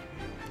grenade.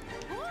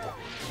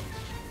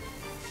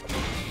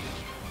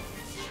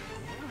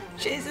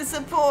 She's a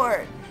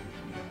support!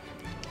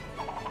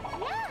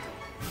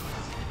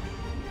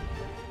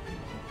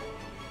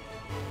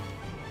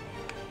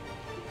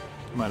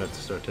 Might have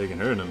to start taking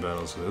her into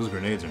battles, so those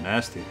grenades are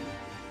nasty.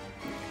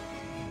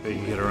 They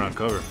can get around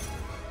cover.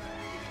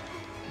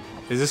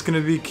 Is this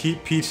gonna be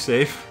keep Peach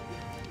safe?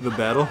 The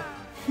battle?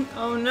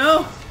 Oh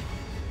no!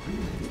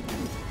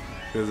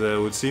 Because it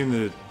would seem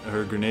that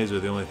her grenades are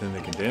the only thing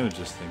that can damage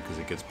this thing because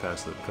it gets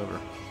past the cover.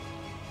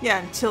 Yeah,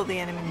 until the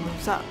enemy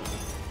moves up.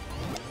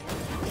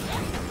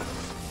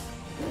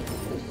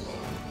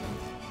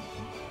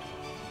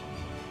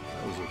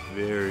 That was a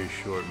very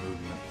short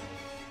movement.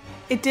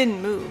 It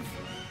didn't move.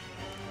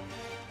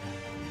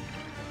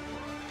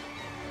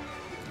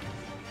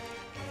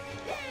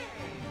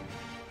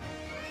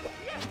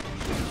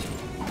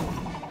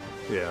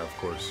 Yeah, of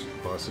course.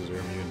 Bosses are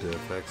immune to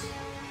effects.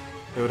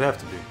 It would have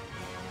to be.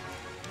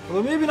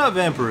 Although maybe not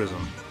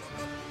vampirism.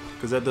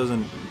 Because that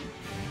doesn't,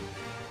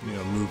 you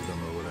know, move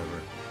them or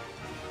whatever.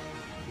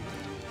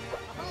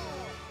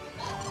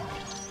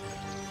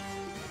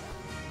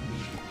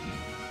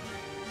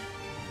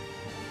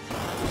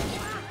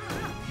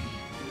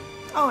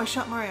 Oh, I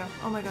shot Mario.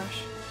 Oh my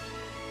gosh.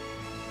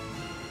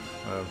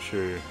 I'm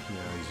sure, you know,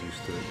 he's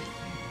used to it.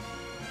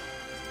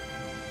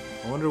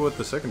 I wonder what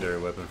the secondary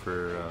weapon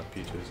for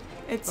Peach is.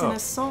 It's an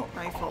assault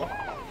rifle.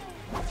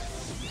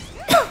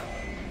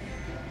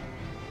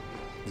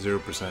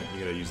 0%, you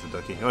gotta use the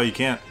ducky. Oh, you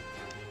can't!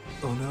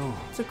 Oh no.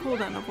 It's a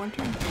cooldown of 1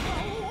 turn.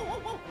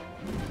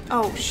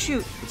 Oh,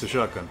 shoot. It's a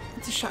shotgun.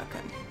 It's a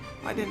shotgun.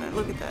 Why didn't I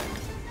look at that?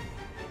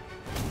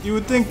 You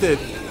would think that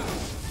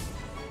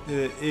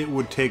it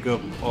would take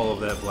up all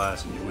of that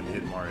blast and you wouldn't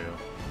hit Mario.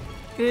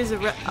 It is a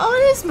oh,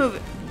 it is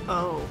moving.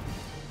 Oh.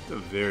 It's a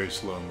very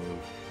slow move.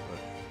 But,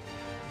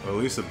 well,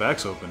 at least the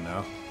back's open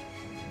now.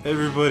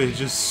 Everybody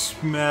just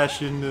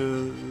smash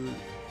into...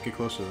 Get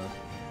closer then.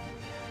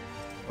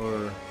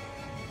 Or...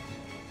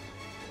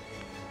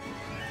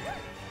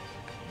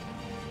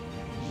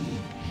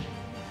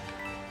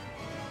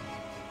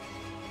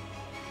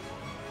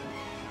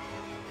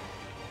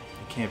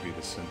 It can't be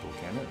this simple,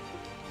 can it?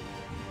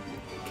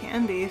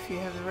 Can be if you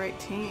have the right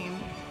team.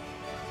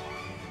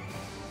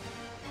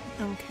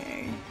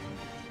 Okay.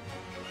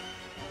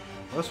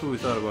 Well, that's what we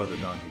thought about the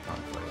Donkey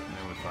Kong fight, and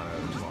then we found out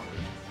it was longer.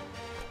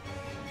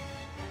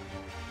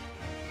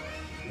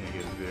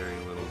 very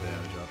little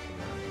damage off of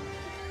that.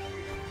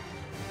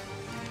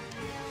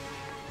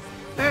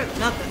 Better than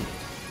nothing.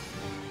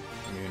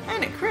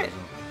 And a crit.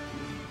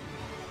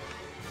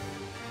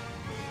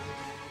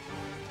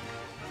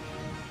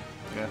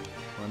 Yeah,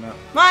 why not?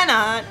 Why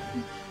not?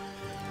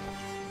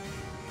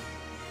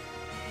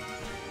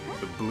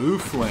 The blue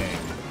flame.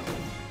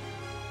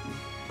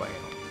 Bam.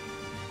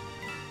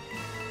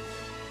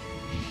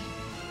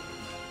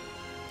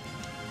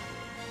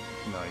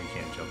 No, you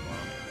can't jump on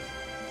them.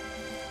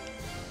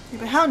 Yeah,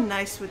 but how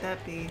nice would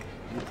that be?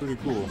 They're pretty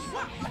cool.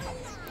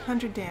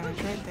 100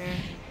 damage right there.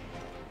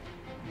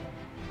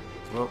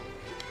 Well,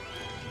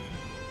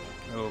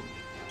 that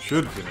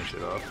should finish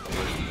it off.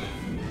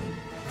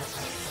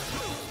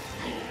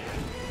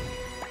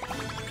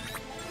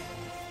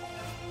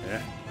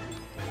 Yeah.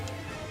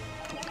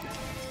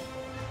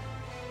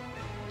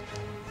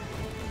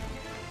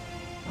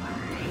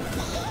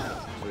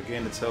 So it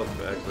gained its health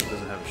back, but it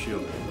doesn't have a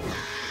shield anymore.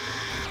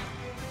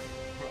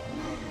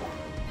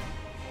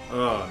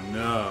 Oh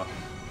no.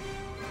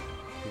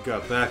 You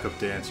got backup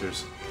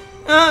dancers.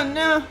 Oh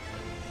no!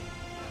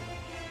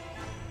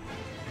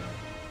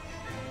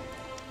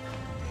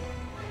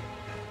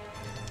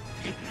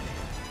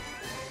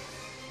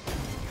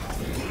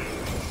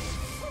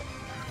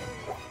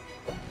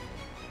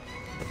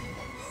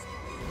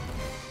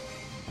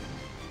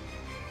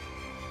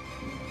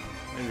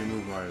 Maybe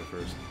move Mario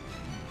first.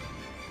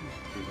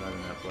 He's not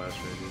in that blast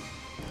radius.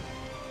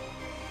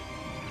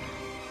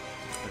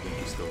 I think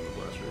he's still in the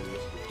blast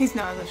radius. He's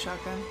not the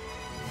shotgun.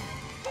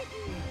 You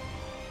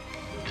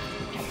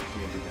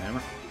gonna do the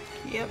hammer?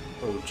 Yep.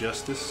 Oh,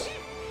 justice.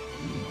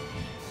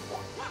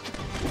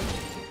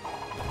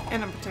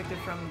 And I'm protected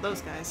from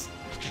those guys.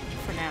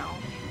 For now.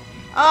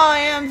 Oh, I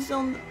am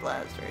still in the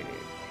blast radius.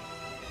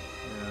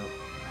 Yeah.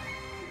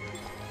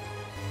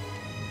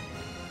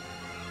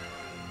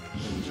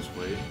 Maybe just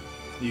wait.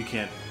 You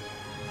can't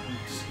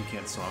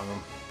song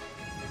them.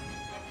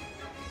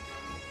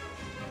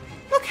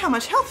 Look how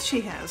much health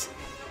she has.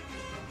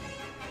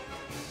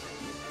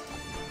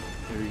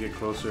 Maybe get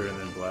closer and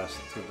then blast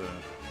to the...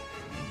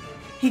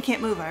 He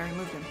can't move, I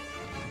removed him.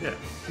 Yeah.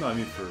 No, I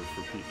mean for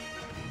Peach.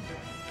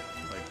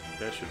 Like,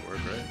 that should work,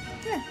 right?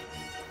 Yeah.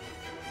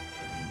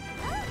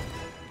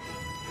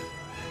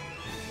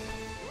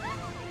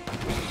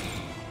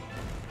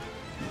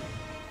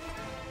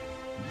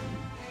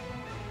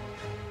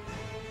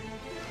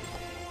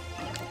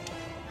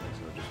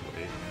 So just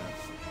wait,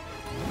 yeah.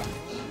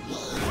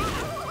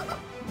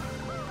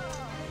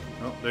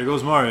 Oh, there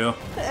goes Mario.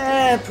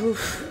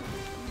 Poof.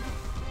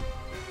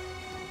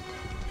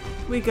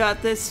 We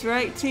got this,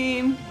 right,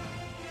 team?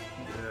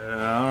 I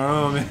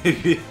don't know,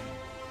 maybe.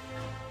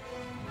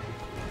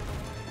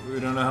 We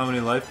don't know how many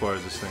life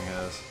bars this thing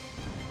has.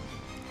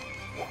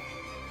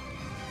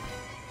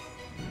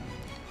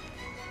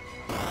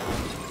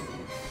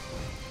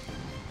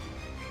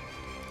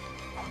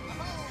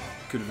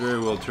 Could very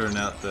well turn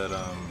out that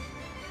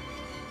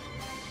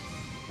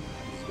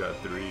he's got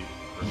 3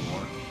 or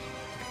more.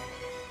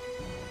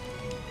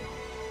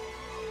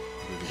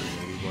 Maybe the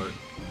maybe part.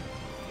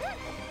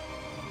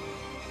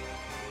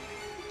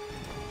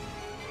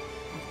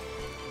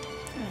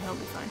 Yeah, he'll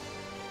be fine.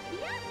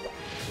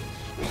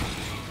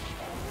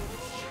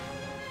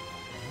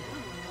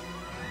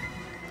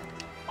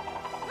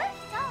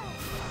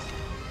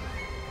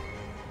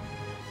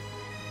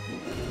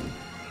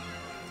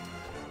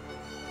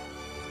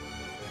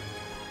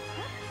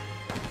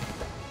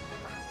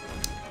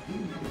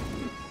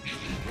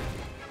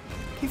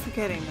 Keep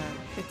forgetting that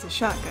it's a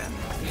shotgun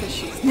because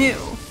she's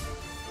new.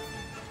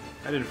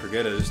 I didn't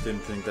forget it, I just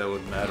didn't think that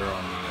would matter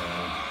on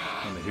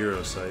the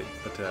hero site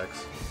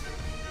attacks.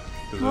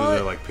 Because Well,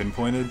 those are like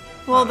pinpointed?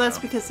 Well, I don't that's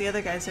know. because the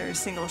other guys are a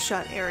single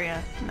shot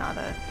area, not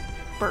a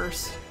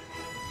burst.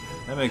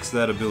 That makes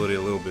that ability a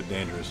little bit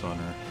dangerous on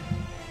her.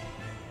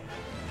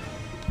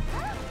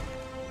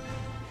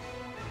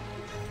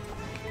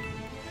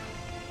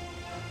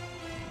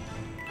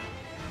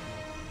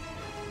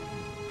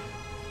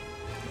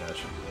 Yeah, that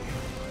should be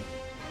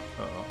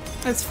fine. Uh-oh.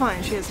 It's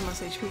fine, she has the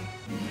most HP.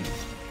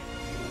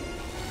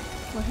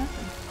 What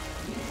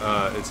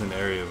happened? It's an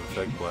area of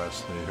effect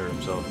blast, and he hurt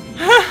himself.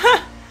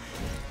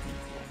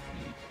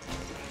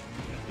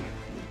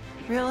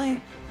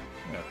 Really?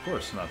 Yeah, of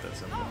course, not that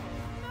simple.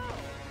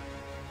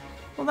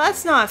 Well,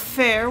 that's not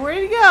fair.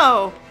 Where'd he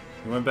go?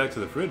 He went back to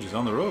the fridge, he's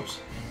on the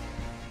ropes.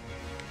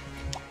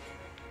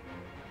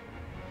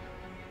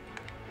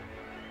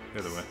 The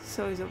other way.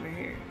 So he's over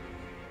here.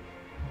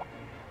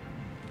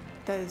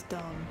 That is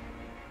dumb.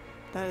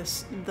 That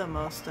is the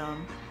most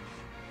dumb.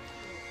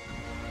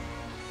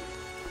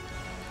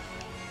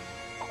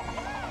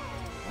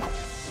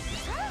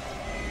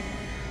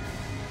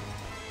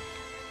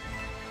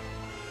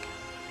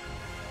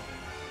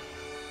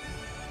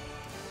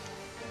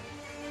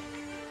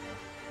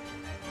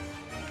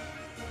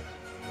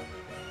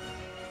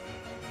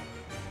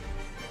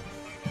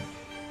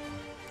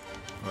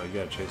 Oh, you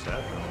gotta chase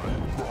after him,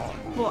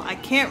 right? Well, I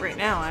can't right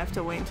now. I have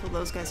to wait until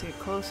those guys get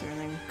closer and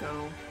then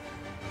go.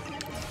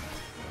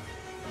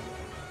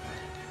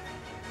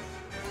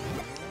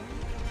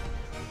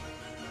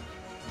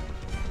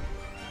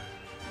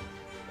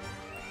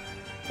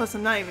 Plus,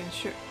 I'm not even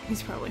sure.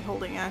 He's probably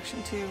holding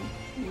action too.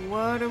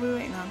 What are we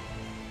waiting on?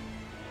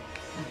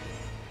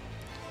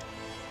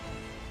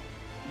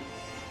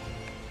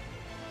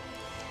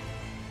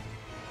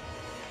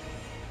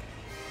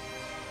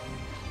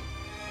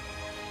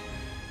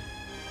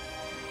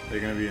 They're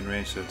gonna be in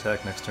range to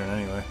attack next turn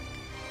anyway.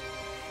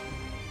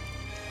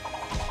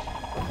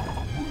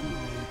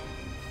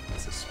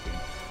 That's a spin.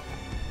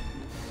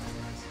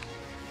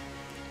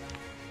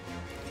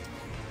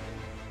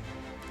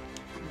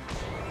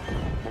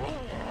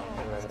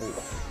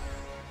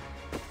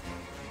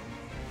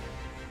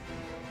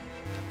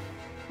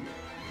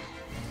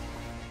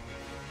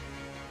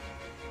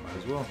 Might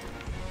as well.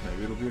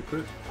 Maybe it'll be a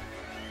crit.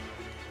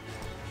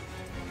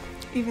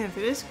 Even if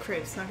it is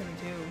crit, it's not gonna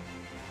do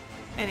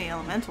any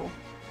elemental.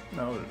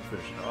 No, it'll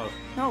finish it off.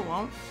 No, it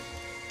won't.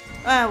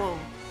 Ah, well,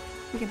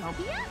 we can hope.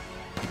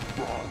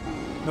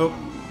 Nope.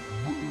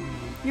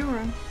 You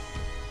run.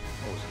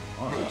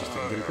 Oh, we just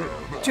didn't get a crit.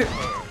 True.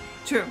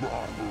 True.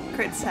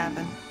 Crits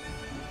happen.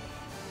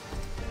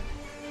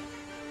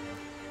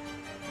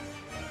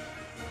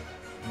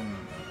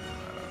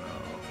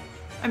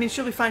 I mean,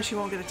 she'll be fine. She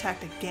won't get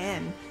attacked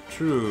again.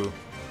 True.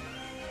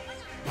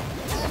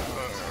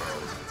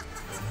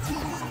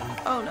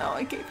 Oh no,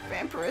 I gave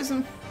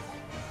vampirism.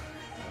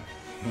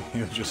 You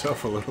healed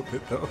yourself a little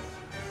bit, though.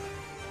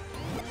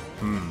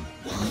 So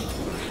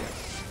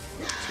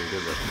you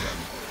did let him down.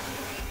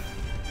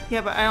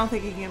 Yeah, but I don't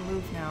think he can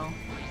move now.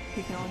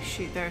 He can only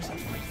shoot.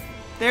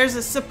 There's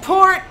a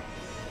support!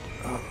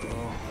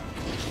 Uh-oh.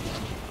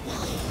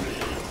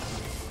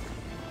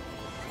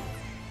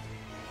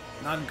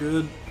 Not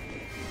good.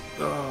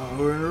 Oh,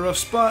 we're in a rough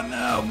spot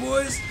now,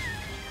 boys.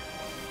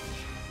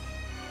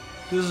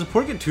 Does the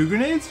support get 2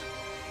 grenades?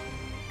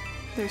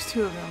 There's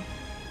 2 of them.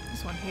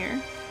 There's one here,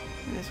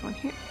 and there's one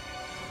here.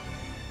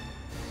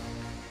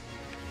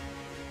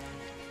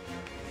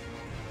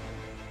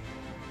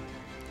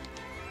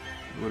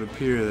 It would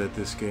appear that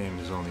this game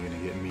is only going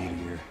to get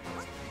meatier.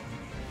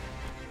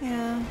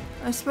 Yeah,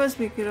 I suppose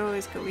we could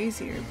always go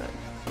easier, but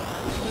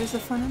where's the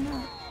fun in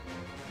that?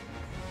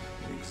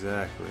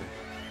 Exactly.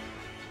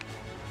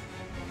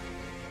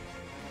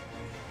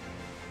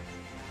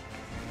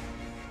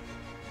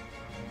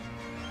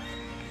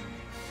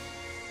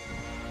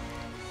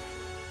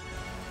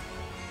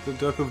 The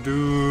Duck of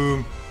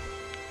Doom.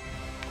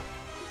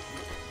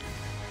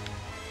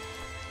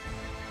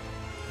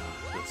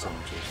 Oh, that's so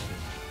interesting.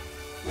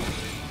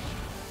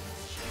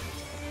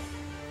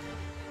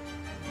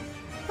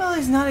 Well,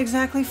 he's not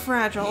exactly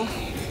fragile.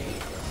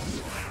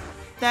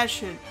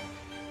 That's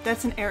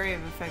an area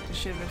of effect that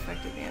should have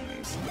affected the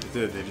enemies. It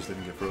did, they just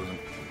didn't get frozen.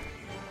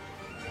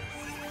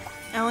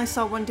 I only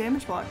saw 1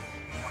 damage block.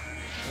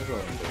 That's all I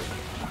did.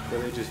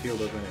 But they just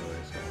healed up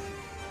anyway, so.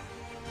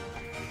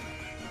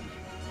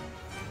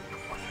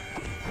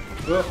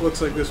 Well,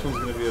 looks like this one's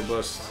gonna be a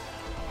bust,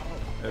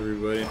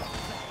 everybody.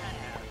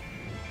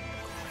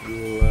 We'll,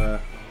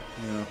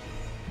 you know,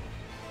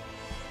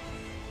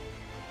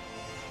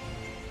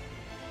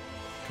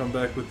 come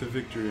back with the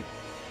victory.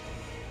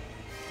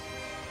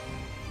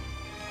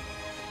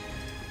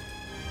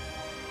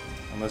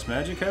 Unless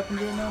magic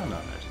happens right now?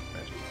 Not magic.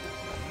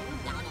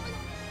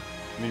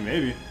 I mean,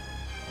 maybe. I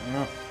don't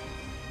know.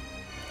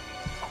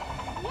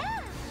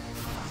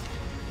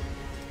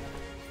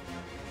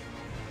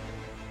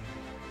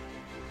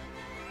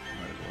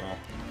 Might as well.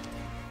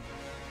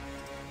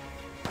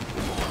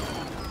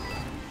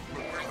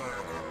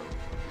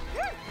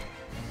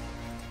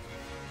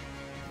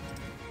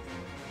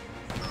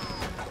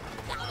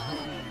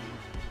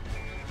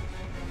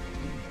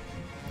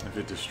 If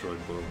it destroyed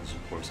both of the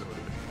supports, that would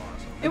have been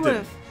awesome. It would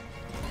have.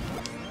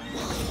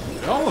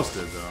 It almost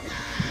did, though.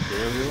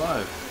 Barely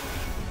alive.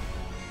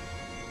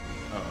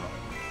 Uh-oh.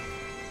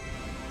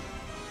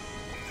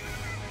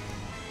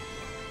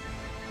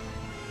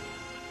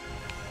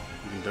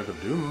 You can Duck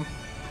of Doom.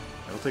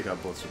 That'll take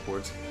out both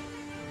supports.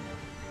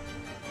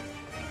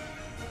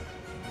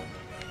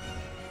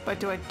 But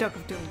do I Duck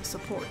of Doom the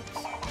support?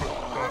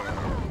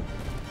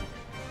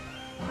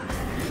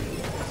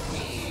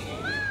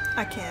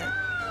 I can't.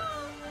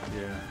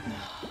 Yeah.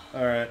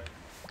 Alright.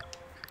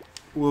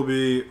 We'll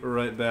be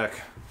right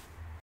back.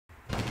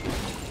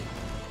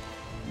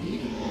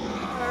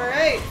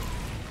 Alright.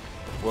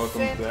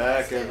 Welcome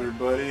back,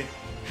 everybody.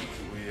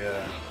 We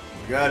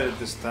got it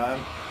this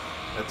time.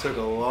 That took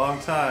a long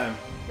time.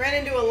 Ran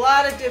into a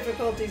lot of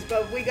difficulties,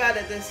 but we got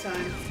it this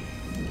time.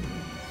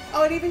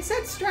 Oh, it even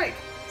said strike.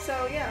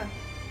 So, yeah.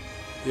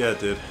 Yeah, it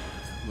did.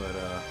 But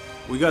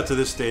we got to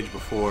this stage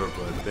before,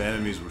 but the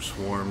enemies were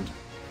swarmed.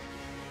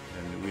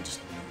 And we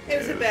just... It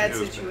was a bad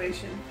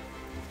situation.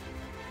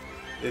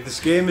 This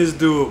game is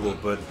doable,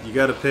 but you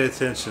gotta pay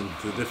attention.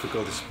 The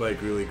difficulty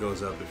spike really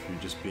goes up if you're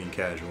just being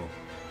casual.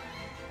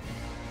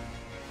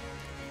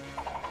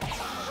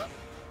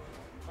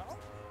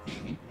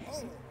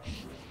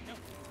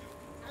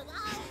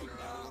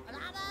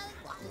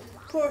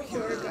 Poor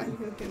Hjorg, I'm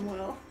looking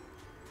well.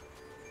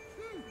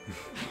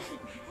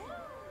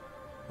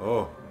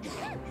 Oh.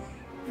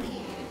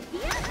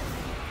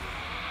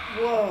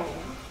 Whoa.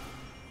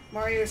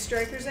 Mario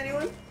Strikers,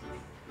 anyone?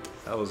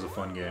 That was a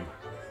fun game.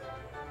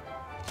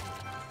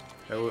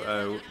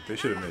 They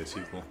should have made a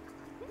sequel.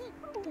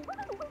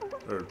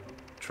 Or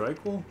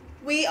triquel?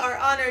 We are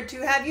honored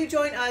to have you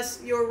join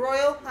us, Your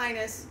Royal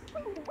Highness.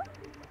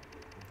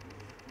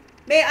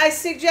 May I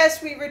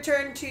suggest we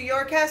return to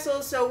your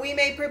castle so we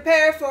may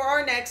prepare for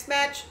our next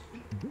match?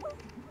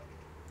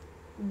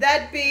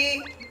 That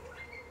be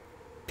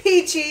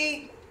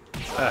Peachy.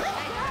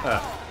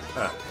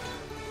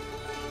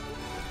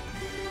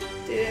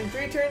 Did in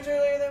 3 turns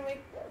earlier than we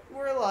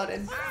were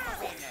allotted.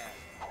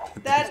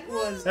 That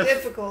was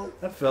difficult.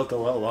 That felt a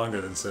lot longer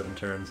than 7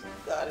 turns.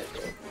 Got it.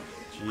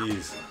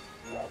 Jeez.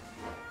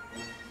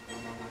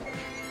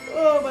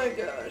 Oh my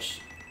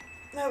gosh.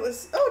 That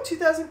was,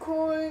 2,000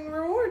 coin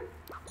reward.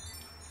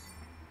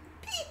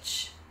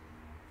 Peach.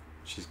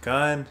 She's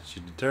kind,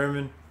 she's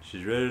determined,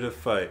 she's ready to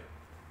fight.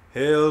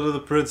 Hail to the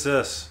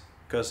princess.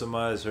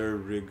 Customize her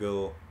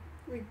regalia.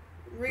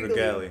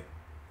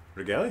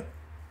 Regalia?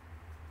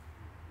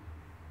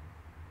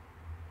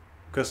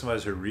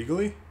 Customize her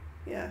regally?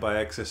 Yeah.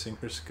 By accessing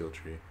her skill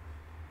tree.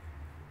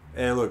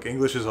 And look,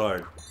 English is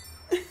hard.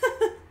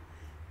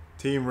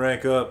 Team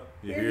rank up.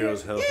 Your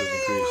hero's health has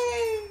increased.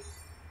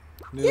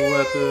 New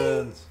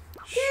weapons.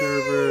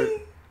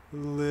 Sherbet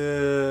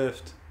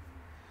lift.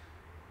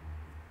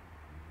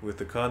 With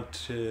the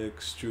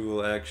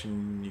contextual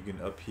action, you can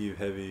upheave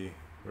heavy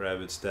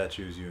rabbit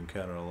statues you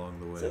encounter along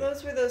the way. So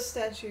those were those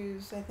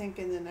statues, I think,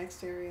 in the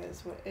next area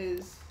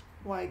is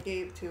why it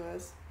gave to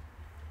us.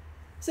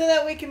 So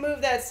that we can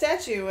move that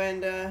statue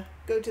and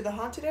go to the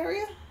haunted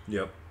area?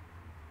 Yep.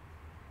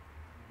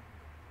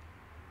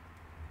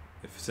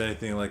 If it's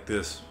anything like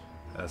this,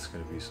 that's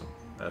gonna be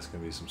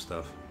some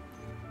stuff.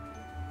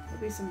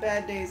 There'll be some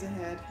bad days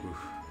ahead. Oof.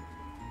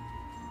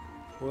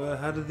 Well,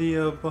 how did the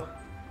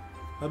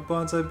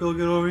bonsai bill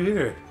get over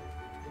here?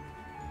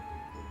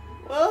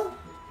 Well,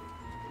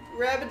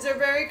 Rabbids are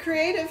very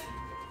creative.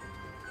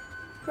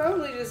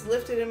 Probably just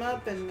lifted him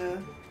up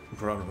and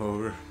Brought him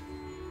over.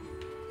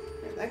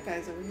 yeah, that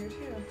guy's over here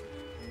too.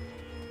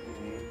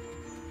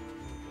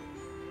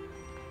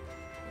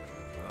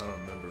 I don't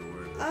remember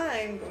where.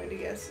 I'm going to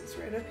guess it's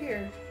right up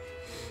here.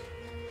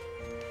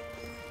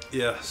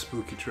 Yeah,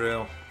 spooky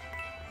trail.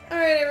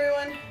 Alright,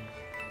 everyone.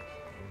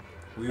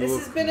 This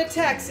has been a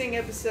continue. taxing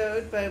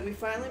episode, but we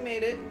finally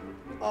made it.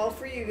 All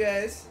for you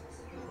guys.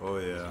 Oh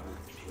yeah.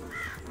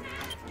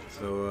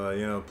 So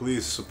you know,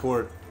 please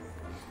support.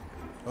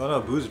 Oh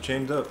no, Boozer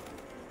chained up.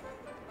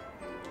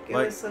 Give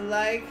Like. us a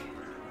like,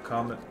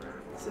 Comment.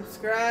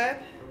 subscribe.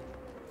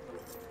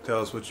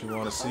 Tell us what you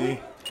want to see.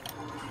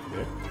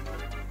 Yeah.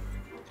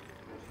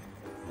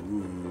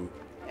 Ooh.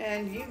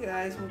 And you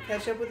guys will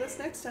catch up with us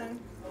next time.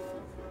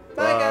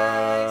 Bye,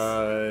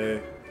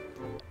 guys.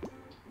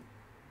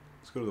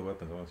 Let's go to the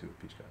weapons. I want to see what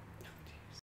Peach got.